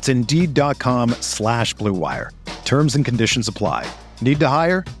 That's Indeed.com/Blue Wire. Terms and conditions apply. Need to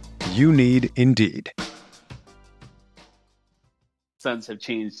hire? You need Indeed. Suns have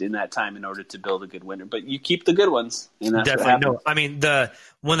changed in that time in order to build a good winner, but you keep the good ones. And that's definitely. No, I mean,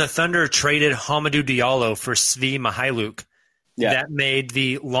 when the Thunder traded Hamidou Diallo for Svi Mykhailiuk, that made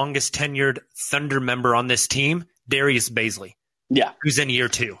the longest tenured Thunder member on this team Darius Bazley. Yeah, who's in year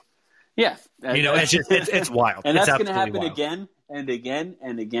 2. Yeah, it's wild. And that's going to happen again and again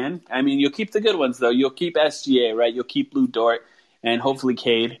and again. I mean, you'll keep the good ones though. You'll keep SGA, right? You'll keep Lou Dort and hopefully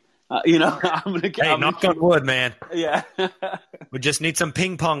Cade. Knock on wood, man. Yeah. We just need some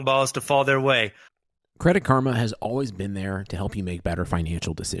ping pong balls to fall their way. Credit Karma has always been there to help you make better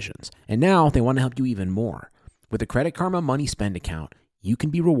financial decisions. And now they want to help you even more. With a Credit Karma Money Spend account, you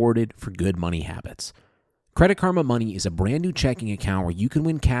can be rewarded for good money habits. Credit Karma Money is a brand new checking account where you can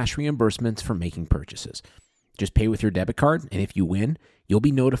win cash reimbursements for making purchases. Just pay with your debit card, and if you win, you'll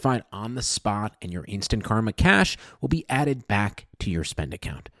be notified on the spot, and your Instant Karma cash will be added back to your spend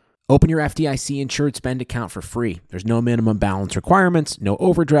account. Open your FDIC-insured spend account for free. There's no minimum balance requirements, no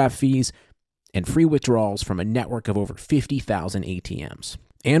overdraft fees, and free withdrawals from a network of over 50,000 ATMs.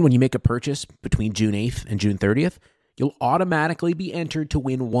 And when you make a purchase between June 8th and June 30th, you'll automatically be entered to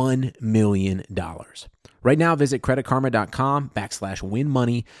win $1 million. Right now, visit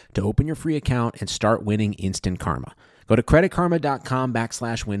creditkarma.com/winmoney to open your free account and start winning instant karma. Go to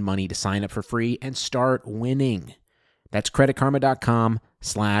creditkarma.com/winmoney to sign up for free and start winning. That's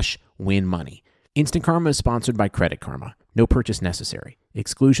creditkarma.com/winmoney. Instant Karma is sponsored by Credit Karma. No purchase necessary.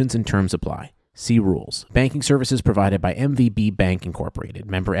 Exclusions and terms apply. See rules. Banking services provided by MVB Bank Incorporated.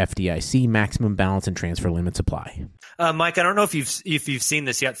 Member FDIC. Maximum balance and transfer limits apply. Mike, I don't know if you've seen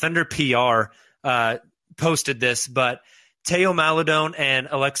this yet. Thunder PR posted this, but Theo Maledon and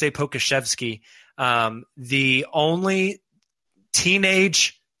Alexei Pokusevsky, the only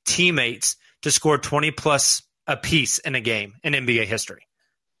teenage teammates to score 20-plus apiece in a game in NBA history.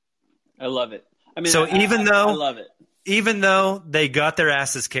 I love it. I mean, so even though I love it. even though they got their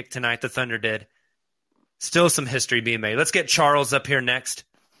asses kicked tonight, the Thunder did, still some history being made. Let's get Charles up here next.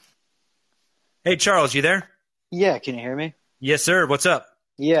 Hey, Charles, you there? Yeah, can you hear me? Yes, sir. What's up?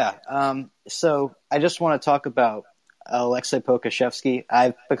 Yeah, so I just want to talk about Alexei Pokashevsky.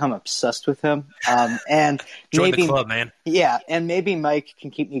 I've become obsessed with him. And Join maybe, the club, man. Yeah, and maybe Mike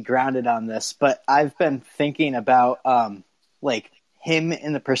can keep me grounded on this, but I've been thinking about him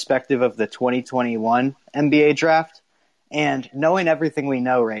in the perspective of the 2021 NBA draft, and knowing everything we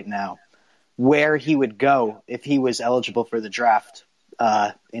know right now, where he would go if he was eligible for the draft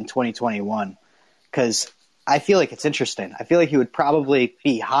in 2021. Because I feel like it's interesting. I feel like he would probably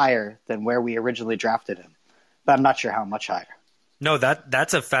be higher than where we originally drafted him, but I'm not sure how much higher. No,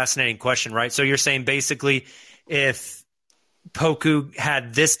 that's a fascinating question, right? So you're saying basically if Poku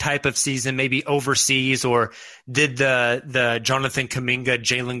had this type of season, maybe overseas, or did the Jonathan Kuminga,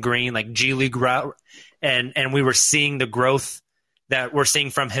 Jalen Green, like G League route, and we were seeing the growth that we're seeing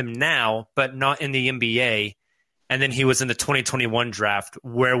from him now, but not in the NBA, and then he was in the 2021 draft,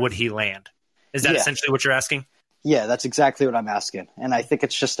 where would he land? Is that essentially what you're asking? Yeah, that's exactly what I'm asking. And I think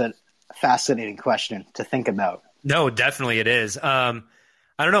it's just a fascinating question to think about. No, definitely it is. I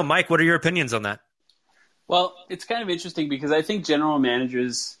don't know, Mike, what are your opinions on that? Well, it's kind of interesting because I think general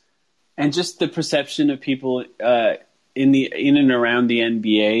managers and just the perception of people in and around the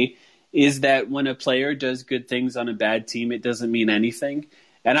NBA is that when a player does good things on a bad team, it doesn't mean anything.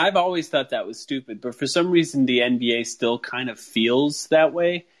 And I've always thought that was stupid, but for some reason the NBA still kind of feels that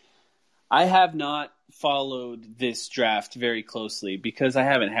way. I have not followed this draft very closely because I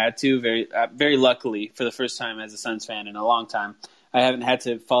haven't had to. Very luckily, for the first time as a Suns fan in a long time, I haven't had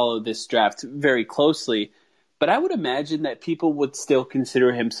to follow this draft very closely. But I would imagine that people would still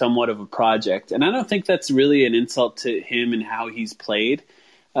consider him somewhat of a project. And I don't think that's really an insult to him and how he's played,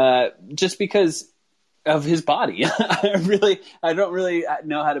 just because of his body. I don't really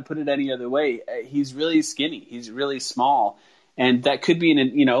know how to put it any other way. He's really skinny. He's really small. And that could be,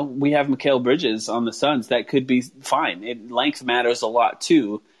 we have Mikal Bridges on the Suns. That could be fine. Length matters a lot,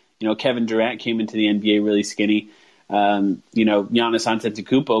 too. Kevin Durant came into the NBA really skinny. Giannis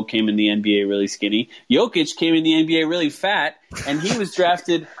Antetokounmpo came in the NBA really skinny. Jokic came in the NBA really fat, and he was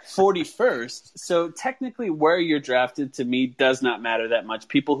drafted 41st. So technically where you're drafted, to me, does not matter that much.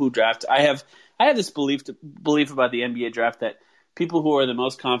 People who draft – I have this belief about the NBA draft that people who are the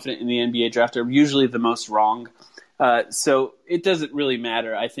most confident in the NBA draft are usually the most wrong. So it doesn't really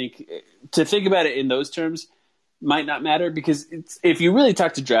matter. I think to think about it in those terms might not matter because if you really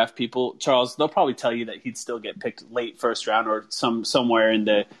talk to draft people, Charles, they'll probably tell you that he'd still get picked late first round or somewhere in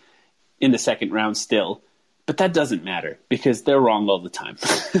the second round still. But that doesn't matter because they're wrong all the time.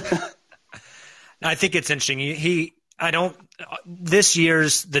 I think it's interesting. This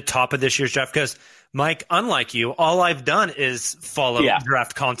year's the top of this year's draft because Mike, unlike you, all I've done is follow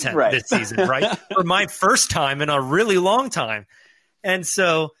draft content this season, right? For my first time in a really long time. And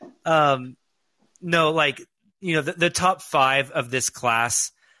so, the top 5 of this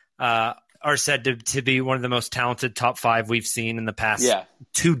class are said to be one of the most talented top 5 we've seen in the past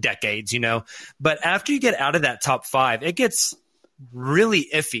 2 decades, But after you get out of that top 5, it gets really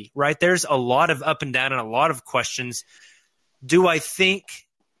iffy, right? There's a lot of up and down and a lot of questions. Do I think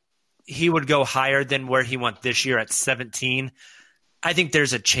he would go higher than where he went this year at 17? I think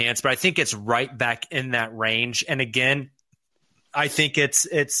there's a chance, but I think it's right back in that range. And again, I think it's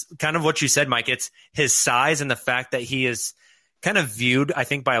kind of what you said, Mike. It's his size and the fact that he is kind of viewed, I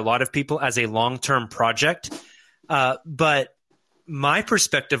think, by a lot of people as a long-term project. But my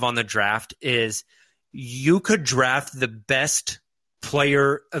perspective on the draft is you could draft the best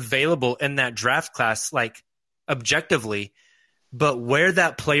player available in that draft class, like objectively, but where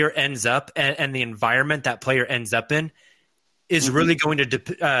that player ends up and the environment that player ends up in is really going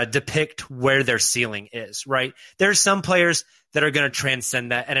to depict where their ceiling is, right? There's some players that are going to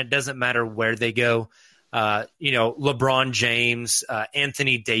transcend that, and it doesn't matter where they go. LeBron James,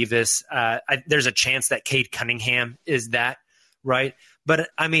 Anthony Davis. There's a chance that Cade Cunningham is that, right? But,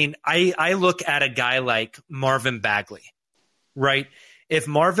 I look at a guy like Marvin Bagley, right? If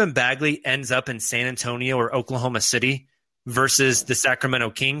Marvin Bagley ends up in San Antonio or Oklahoma City versus the Sacramento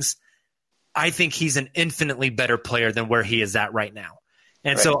Kings, I think he's an infinitely better player than where he is at right now.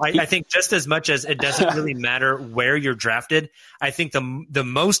 And so I think just as much as it doesn't really matter where you're drafted, I think the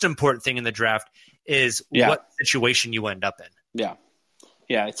most important thing in the draft is what situation you end up in. Yeah.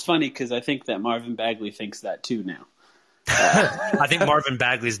 Yeah, it's funny because I think that Marvin Bagley thinks that too now. I think Marvin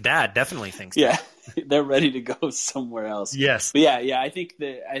Bagley's dad definitely thinks that. They're ready to go somewhere else. Yes. But I think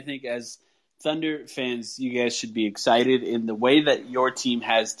as Thunder fans, you guys should be excited in the way that your team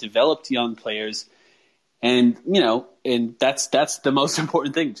has developed young players And, and that's the most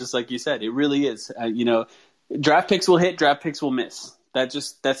important thing, just like you said. It really is. Draft picks will hit, draft picks will miss. That's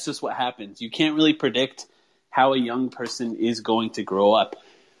just what happens. You can't really predict how a young person is going to grow up.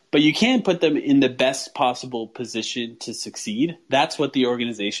 But you can put them in the best possible position to succeed. That's what the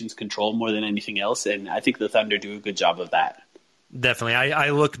organizations control more than anything else, and I think the Thunder do a good job of that. Definitely. I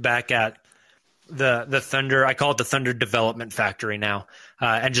look back at the Thunder. I call it the Thunder Development Factory now,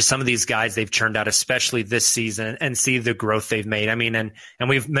 and just some of these guys they've churned out, especially this season, and see the growth they've made. I mean, and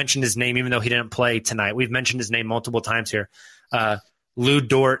we've mentioned his name, even though he didn't play tonight. We've mentioned his name multiple times here. Lou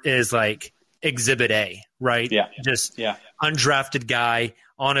Dort is like Exhibit A, right? Yeah. Just undrafted guy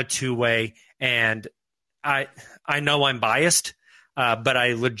on a two-way, and I know I'm biased, but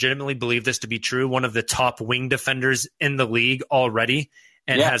I legitimately believe this to be true. One of the top wing defenders in the league already,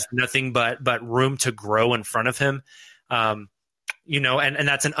 and has nothing but room to grow in front of him. And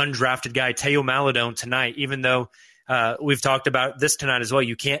that's an undrafted guy. Theo Maledon tonight, even though we've talked about this tonight as well,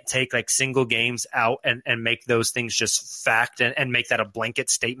 you can't take like single games out and make those things just fact and make that a blanket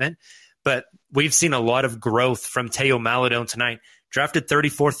statement. But we've seen a lot of growth from Theo Maledon tonight. Drafted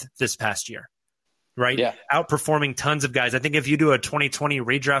 34th this past year, right? Yeah. Outperforming tons of guys. I think if you do a 2020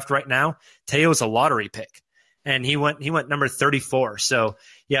 redraft right now, Teo's a lottery pick, and he went number 34. So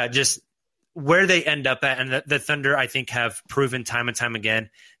yeah, just where they end up at, and the Thunder I think have proven time and time again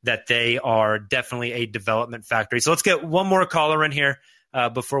that they are definitely a development factory. So let's get one more caller in here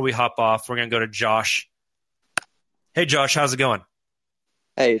before we hop off. We're gonna go to Josh. Hey Josh, how's it going?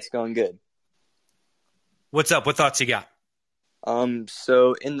 Hey, it's going good. What's up? What thoughts you got?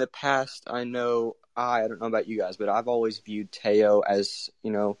 So in the past, I don't know about you guys, but I've always viewed Theo as,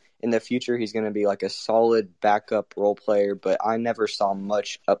 in the future, he's going to be like a solid backup role player, but I never saw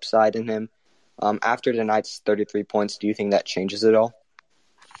much upside in him. After tonight's 33 points, do you think that changes it all?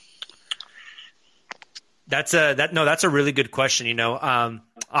 That's a really good question.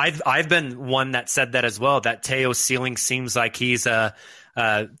 I've been one that said that as well, that Teo's ceiling seems like he's a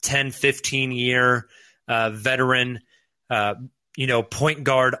 10, 15 year veteran, point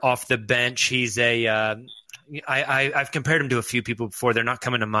guard off the bench. He's I've compared him to a few people before. They're not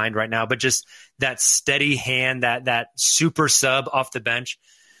coming to mind right now, but just that steady hand, that super sub off the bench.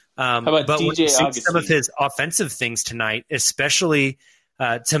 How about but when you DJ see Augustine? some of his offensive things tonight, especially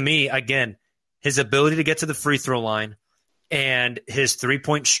to me, again, his ability to get to the free throw line and his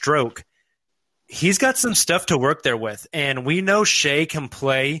 3-point stroke, he's got some stuff to work there with. And we know Shea can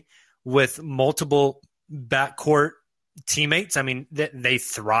play with multiple backcourt teammates. I mean, they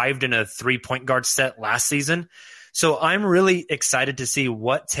thrived in a 3-point guard set last season. So I'm really excited to see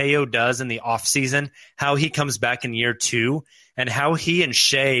what Theo does in the offseason, how he comes back in year 2, and how he and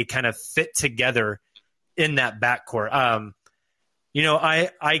Shea kind of fit together in that backcourt.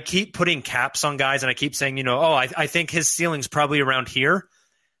 I keep putting caps on guys, and I keep saying, I think his ceiling's probably around here.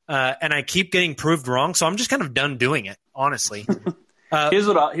 And I keep getting proved wrong, so I'm just kind of done doing it, honestly. Here's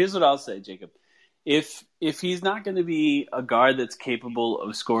what I'll say, Jacob. If he's not going to be a guard that's capable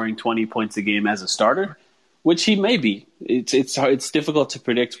of scoring 20 points a game as a starter, which he may be, it's difficult to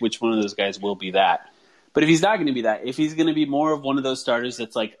predict which one of those guys will be that. But if he's not going to be that, if he's going to be more of one of those starters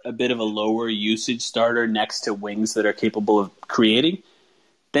that's like a bit of a lower usage starter next to wings that are capable of creating,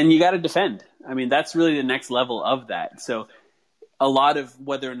 then you got to defend. I mean, that's really the next level of that. So a lot of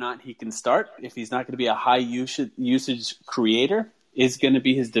whether or not he can start, if he's not going to be a high usage creator, is going to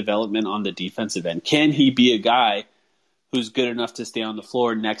be his development on the defensive end. Can he be a guy who's good enough to stay on the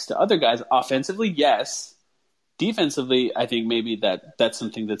floor next to other guys? Offensively, yes. Defensively, I think maybe that's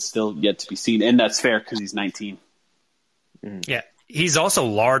something that's still yet to be seen, and that's fair because he's 19. Yeah, he's also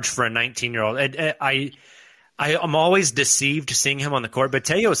large for a 19-year-old. I'm always deceived seeing him on the court, but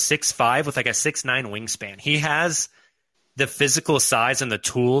Teo's 6'5" with like a 6'9" wingspan. He has the physical size and the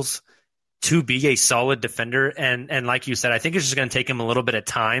tools to be a solid defender, and like you said, I think it's just going to take him a little bit of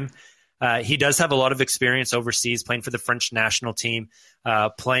time. He does have a lot of experience overseas, playing for the French national team,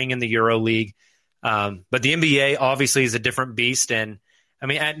 playing in the Euro League. But the NBA obviously is a different beast. And I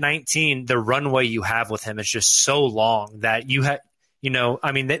mean, at 19, the runway you have with him is just so long that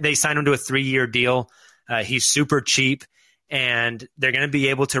they signed him to a 3-year deal. He's super cheap, and they're going to be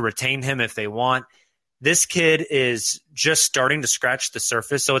able to retain him if they want. This kid is just starting to scratch the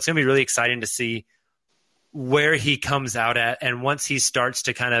surface. So it's going to be really exciting to see where he comes out at. And once he starts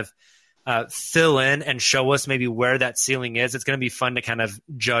to kind of fill in and show us maybe where that ceiling is, it's going to be fun to kind of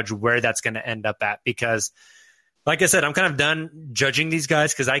judge where that's going to end up at, because like I said, I'm kind of done judging these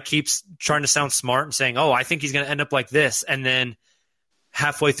guys because I keep trying to sound smart and saying, I think he's going to end up like this. And then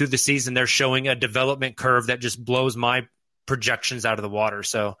halfway through the season, they're showing a development curve that just blows my projections out of the water.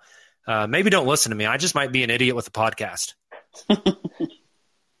 So maybe don't listen to me. I just might be an idiot with a podcast.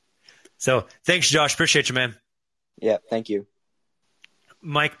 So thanks, Josh. Appreciate you, man. Yeah, thank you.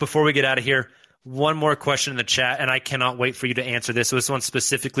 Mike, before we get out of here, one more question in the chat, and I cannot wait for you to answer this. It was one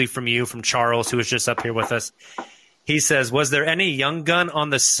specifically from you, from Charles, who was just up here with us. He says, was there any young gun on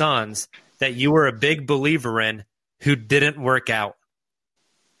the Suns that you were a big believer in who didn't work out?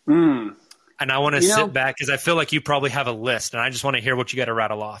 And I want to sit back because I feel like you probably have a list, and I just want to hear what you got to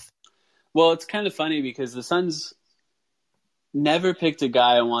rattle off. Well, it's kind of funny because the Suns never picked a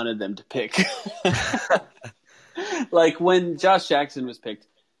guy I wanted them to pick. Like when Josh Jackson was picked,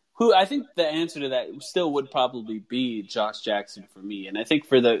 who I think the answer to that still would probably be Josh Jackson for me. And I think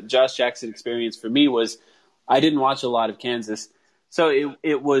for the Josh Jackson experience for me was I didn't watch a lot of Kansas. So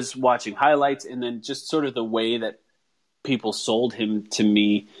it was watching highlights and then just sort of the way that people sold him to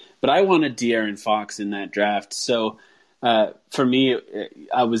me. But I wanted De'Aaron Fox in that draft. So for me,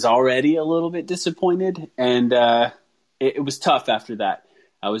 I was already a little bit disappointed. And it was tough after that.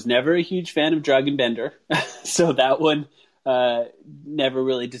 I was never a huge fan of Dragan Bender. So that one never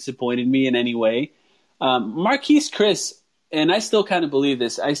really disappointed me in any way. Marquise Chris, and I still kind of believe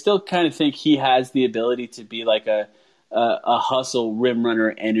this, I still kind of think he has the ability to be like a hustle, rim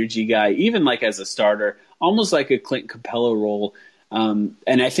runner, energy guy, even like as a starter, almost like a Clint Capella role. And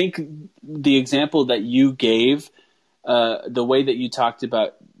I think the example that you gave, the way that you talked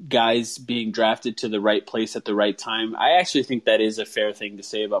about guys being drafted to the right place at the right time, I actually think that is a fair thing to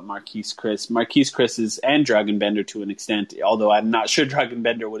say about Marquise Chris. Marquise Chris is, and Dragan Bender to an extent, although I'm not sure Dragan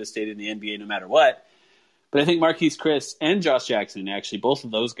Bender would have stayed in the NBA no matter what. But I think Marquise Chris and Josh Jackson, actually, both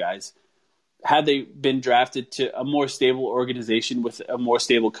of those guys, had they been drafted to a more stable organization with a more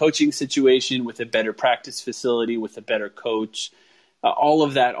stable coaching situation, with a better practice facility, with a better coach, all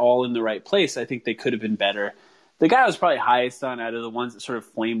of that all in the right place, I think they could have been better. The guy I was probably highest on out of the ones that sort of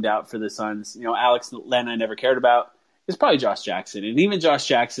flamed out for the Suns, Alex Len I never cared about, is probably Josh Jackson. And even Josh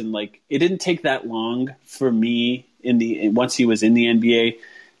Jackson, like, it didn't take that long for me once he was in the NBA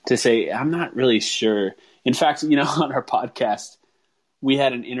to say, I'm not really sure. In fact, on our podcast, we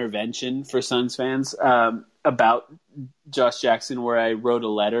had an intervention for Suns fans about Josh Jackson where I wrote a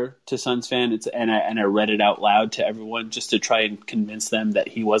letter to Suns fans and I read it out loud to everyone just to try and convince them that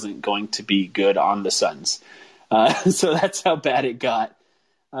he wasn't going to be good on the Suns. So that's how bad it got.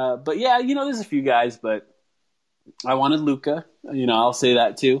 But yeah, there's a few guys, but I wanted Luka. I'll say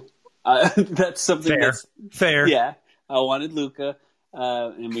that too. That's something fair. Yeah, I wanted Luka.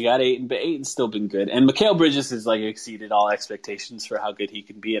 And we got Ayton, but Ayton's still been good. And Mikal Bridges has exceeded all expectations for how good he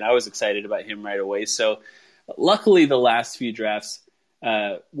can be, and I was excited about him right away. So luckily the last few drafts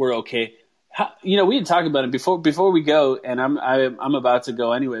were okay. We had talked about it before we go, and I'm about to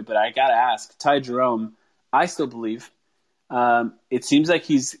go anyway, but I got to ask, Ty Jerome, I still believe. It seems like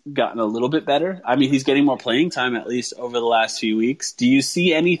he's gotten a little bit better. I mean, he's getting more playing time, at least over the last few weeks. Do you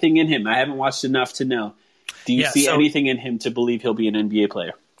see anything in him? I haven't watched enough to know. Do you see anything in him to believe he'll be an NBA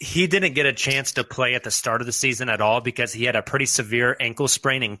player? He didn't get a chance to play at the start of the season at all because he had a pretty severe ankle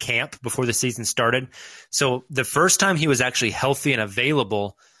sprain in camp before the season started. So the first time he was actually healthy and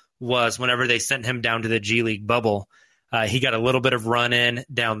available was whenever they sent him down to the G League bubble. He got a little bit of run-in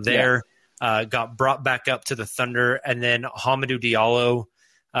down there. Yeah. Got brought back up to the Thunder, and then Hamidou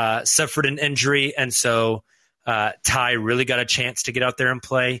Diallo suffered an injury, and so Ty really got a chance to get out there and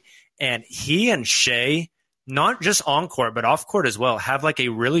play. And he and Shea, not just on court, but off court as well, have a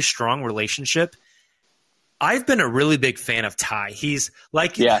really strong relationship. I've been a really big fan of Ty. He's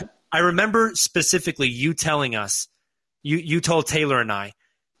I remember specifically you telling us, you told Taylor and I,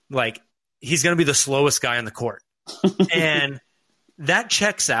 he's going to be the slowest guy on the court. And that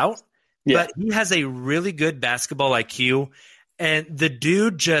checks out. Yeah. But he has a really good basketball IQ, and the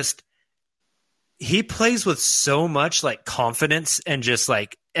dude he plays with so much confidence and just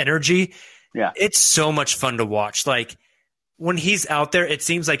energy. Yeah. It's so much fun to watch. When he's out there, it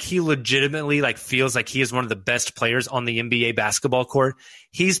seems like he legitimately feels like he is one of the best players on the NBA basketball court.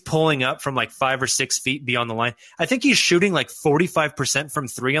 He's pulling up from 5 or 6 feet beyond the line. I think he's shooting 45% from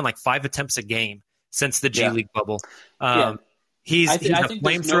three on 5 attempts a game since the G League bubble. He's a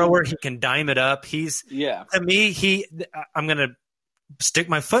flamethrower. He can dime it up. To me, I'm going to stick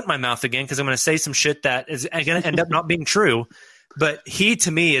my foot in my mouth again because I'm going to say some shit that is going to end up not being true. But he, to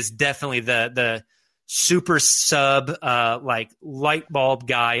me, is definitely the super sub, light bulb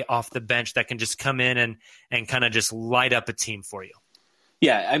guy off the bench that can just come in and kind of just light up a team for you.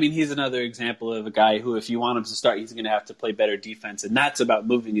 Yeah, I mean, he's another example of a guy who, if you want him to start, he's going to have to play better defense, and that's about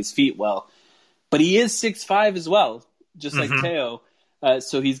moving his feet well. But he is 6'5" as well. Just like Theo.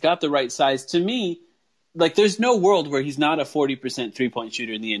 So he's got the right size. To me, like, there's no world where he's not a 40% three-point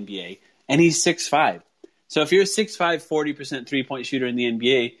shooter in the NBA, and he's 6'5". So if you're a 6'5", 40% three-point shooter in the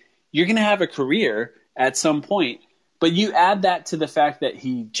NBA, you're going to have a career at some point. But you add that to the fact that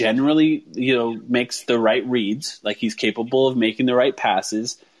he generally, makes the right reads, like he's capable of making the right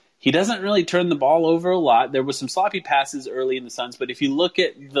passes. He doesn't really turn the ball over a lot. There was some sloppy passes early in the Suns, but if you look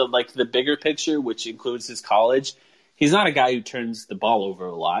at the bigger picture, which includes his college, he's not a guy who turns the ball over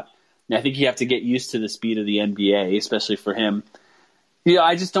a lot. And I think you have to get used to the speed of the NBA, especially for him.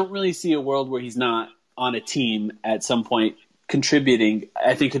 I just don't really see a world where he's not on a team at some point contributing.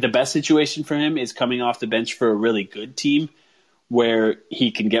 I think the best situation for him is coming off the bench for a really good team where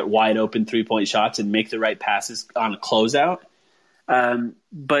he can get wide open 3-point shots and make the right passes on a closeout.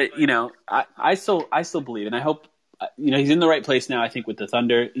 But I still believe, and I hope, he's in the right place now. I think with the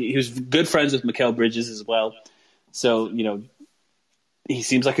Thunder, he was good friends with Mikal Bridges as well. So, he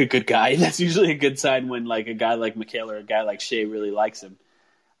seems like a good guy. That's usually a good sign when like a guy like Mikal or a guy like Shea really likes him.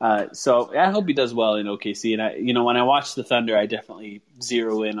 So I hope he does well in OKC. And when I watch the Thunder, I definitely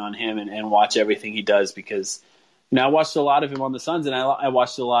zero in on him and watch everything he does because, I watched a lot of him on the Suns and I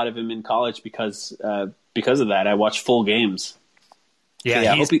watched a lot of him in college because of that. I watched full games.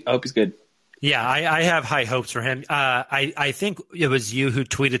 Yeah, I hope he's good. Yeah, I have high hopes for him. I think it was you who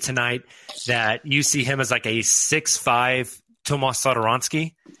tweeted tonight that you see him as like a 6'5" Tomas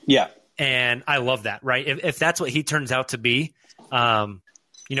Satoransky. Yeah. And I love that, right? If that's what he turns out to be,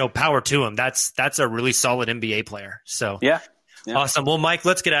 power to him. That's a really solid NBA player. So yeah. Awesome. Well, Mike,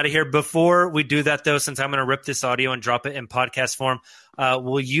 let's get out of here. Before we do that, though, since I'm going to rip this audio and drop it in podcast form,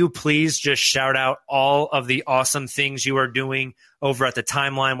 will you please just shout out all of the awesome things you are doing over at the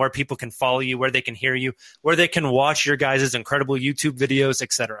Timeline, where people can follow you, where they can hear you, where they can watch your guys' incredible YouTube videos,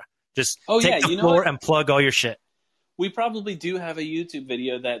 etc. Just take the floor and plug all your shit. We probably do have a YouTube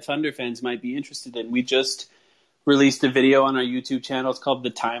video that Thunder fans might be interested in. We just released a video on our YouTube channel. It's called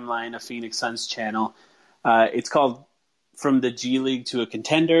The Timeline, a Phoenix Suns channel. It's called From the G League to a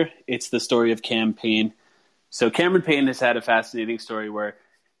Contender. It's the story of Cam Payne. So Cameron Payne has had a fascinating story where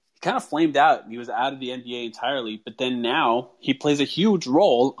he kind of flamed out. He was out of the NBA entirely, but then now he plays a huge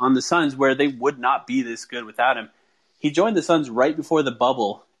role on the Suns where they would not be this good without him. He joined the Suns right before the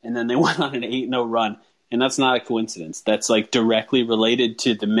bubble, and then they went on an 8-0 run. And that's not a coincidence. That's like directly related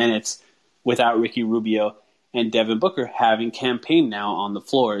to the minutes without Ricky Rubio and Devin Booker having Cam Payne now on the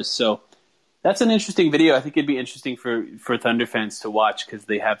floors. So that's an interesting video. I think it'd be interesting for Thunder fans to watch because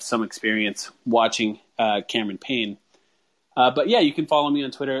they have some experience watching Cameron Payne. But yeah, you can follow me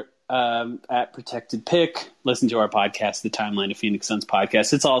on Twitter at Protected Pick. Listen to our podcast, The Timeline of Phoenix Suns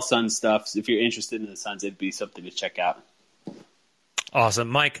podcast. It's all Suns stuff. If you're interested in the Suns, it'd be something to check out. Awesome.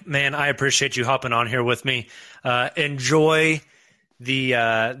 Mike, man, I appreciate you hopping on here with me. Enjoy the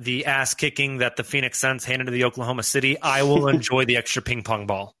ass kicking that the Phoenix Suns handed to the Oklahoma City. I will enjoy the extra ping pong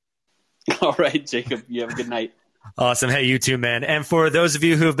ball. All right, Jacob, you have a good night. Awesome. Hey, you too, man. And for those of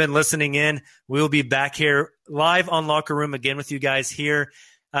you who have been listening in, we'll be back here live on Locker Room again with you guys here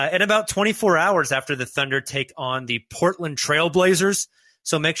in about 24 hours after the Thunder take on the Portland Trail Blazers.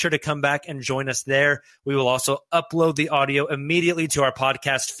 So make sure to come back and join us there. We will also upload the audio immediately to our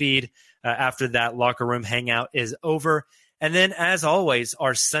podcast feed after that Locker Room hangout is over. And then, as always,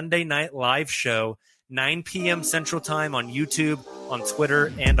 our Sunday night live show, 9 p.m. Central Time on YouTube, on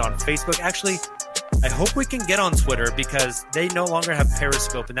Twitter, and on Facebook. Actually, I hope we can get on Twitter because they no longer have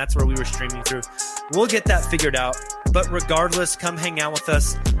Periscope, and that's where we were streaming through. We'll get that figured out. But regardless, come hang out with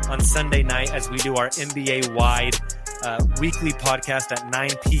us on Sunday night as we do our NBA-wide weekly podcast at 9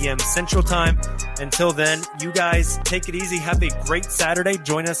 p.m. Central Time. Until then, you guys take it easy. Have a great Saturday.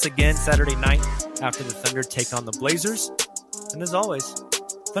 Join us again Saturday night after the Thunder take on the Blazers. And as always,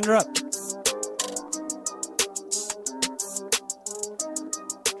 Thunder up.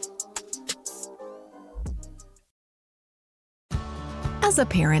 As a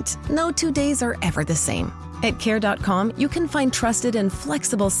parent, no 2 days are ever the same. At Care.com, you can find trusted and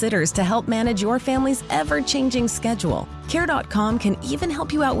flexible sitters to help manage your family's ever-changing schedule. Care.com can even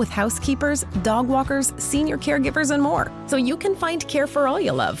help you out with housekeepers, dog walkers, senior caregivers, and more, so you can find care for all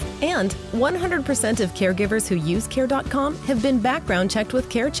you love. And 100% of caregivers who use Care.com have been background checked with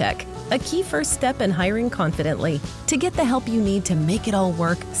CareCheck, a key first step in hiring confidently. To get the help you need to make it all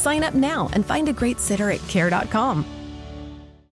work, sign up now and find a great sitter at Care.com.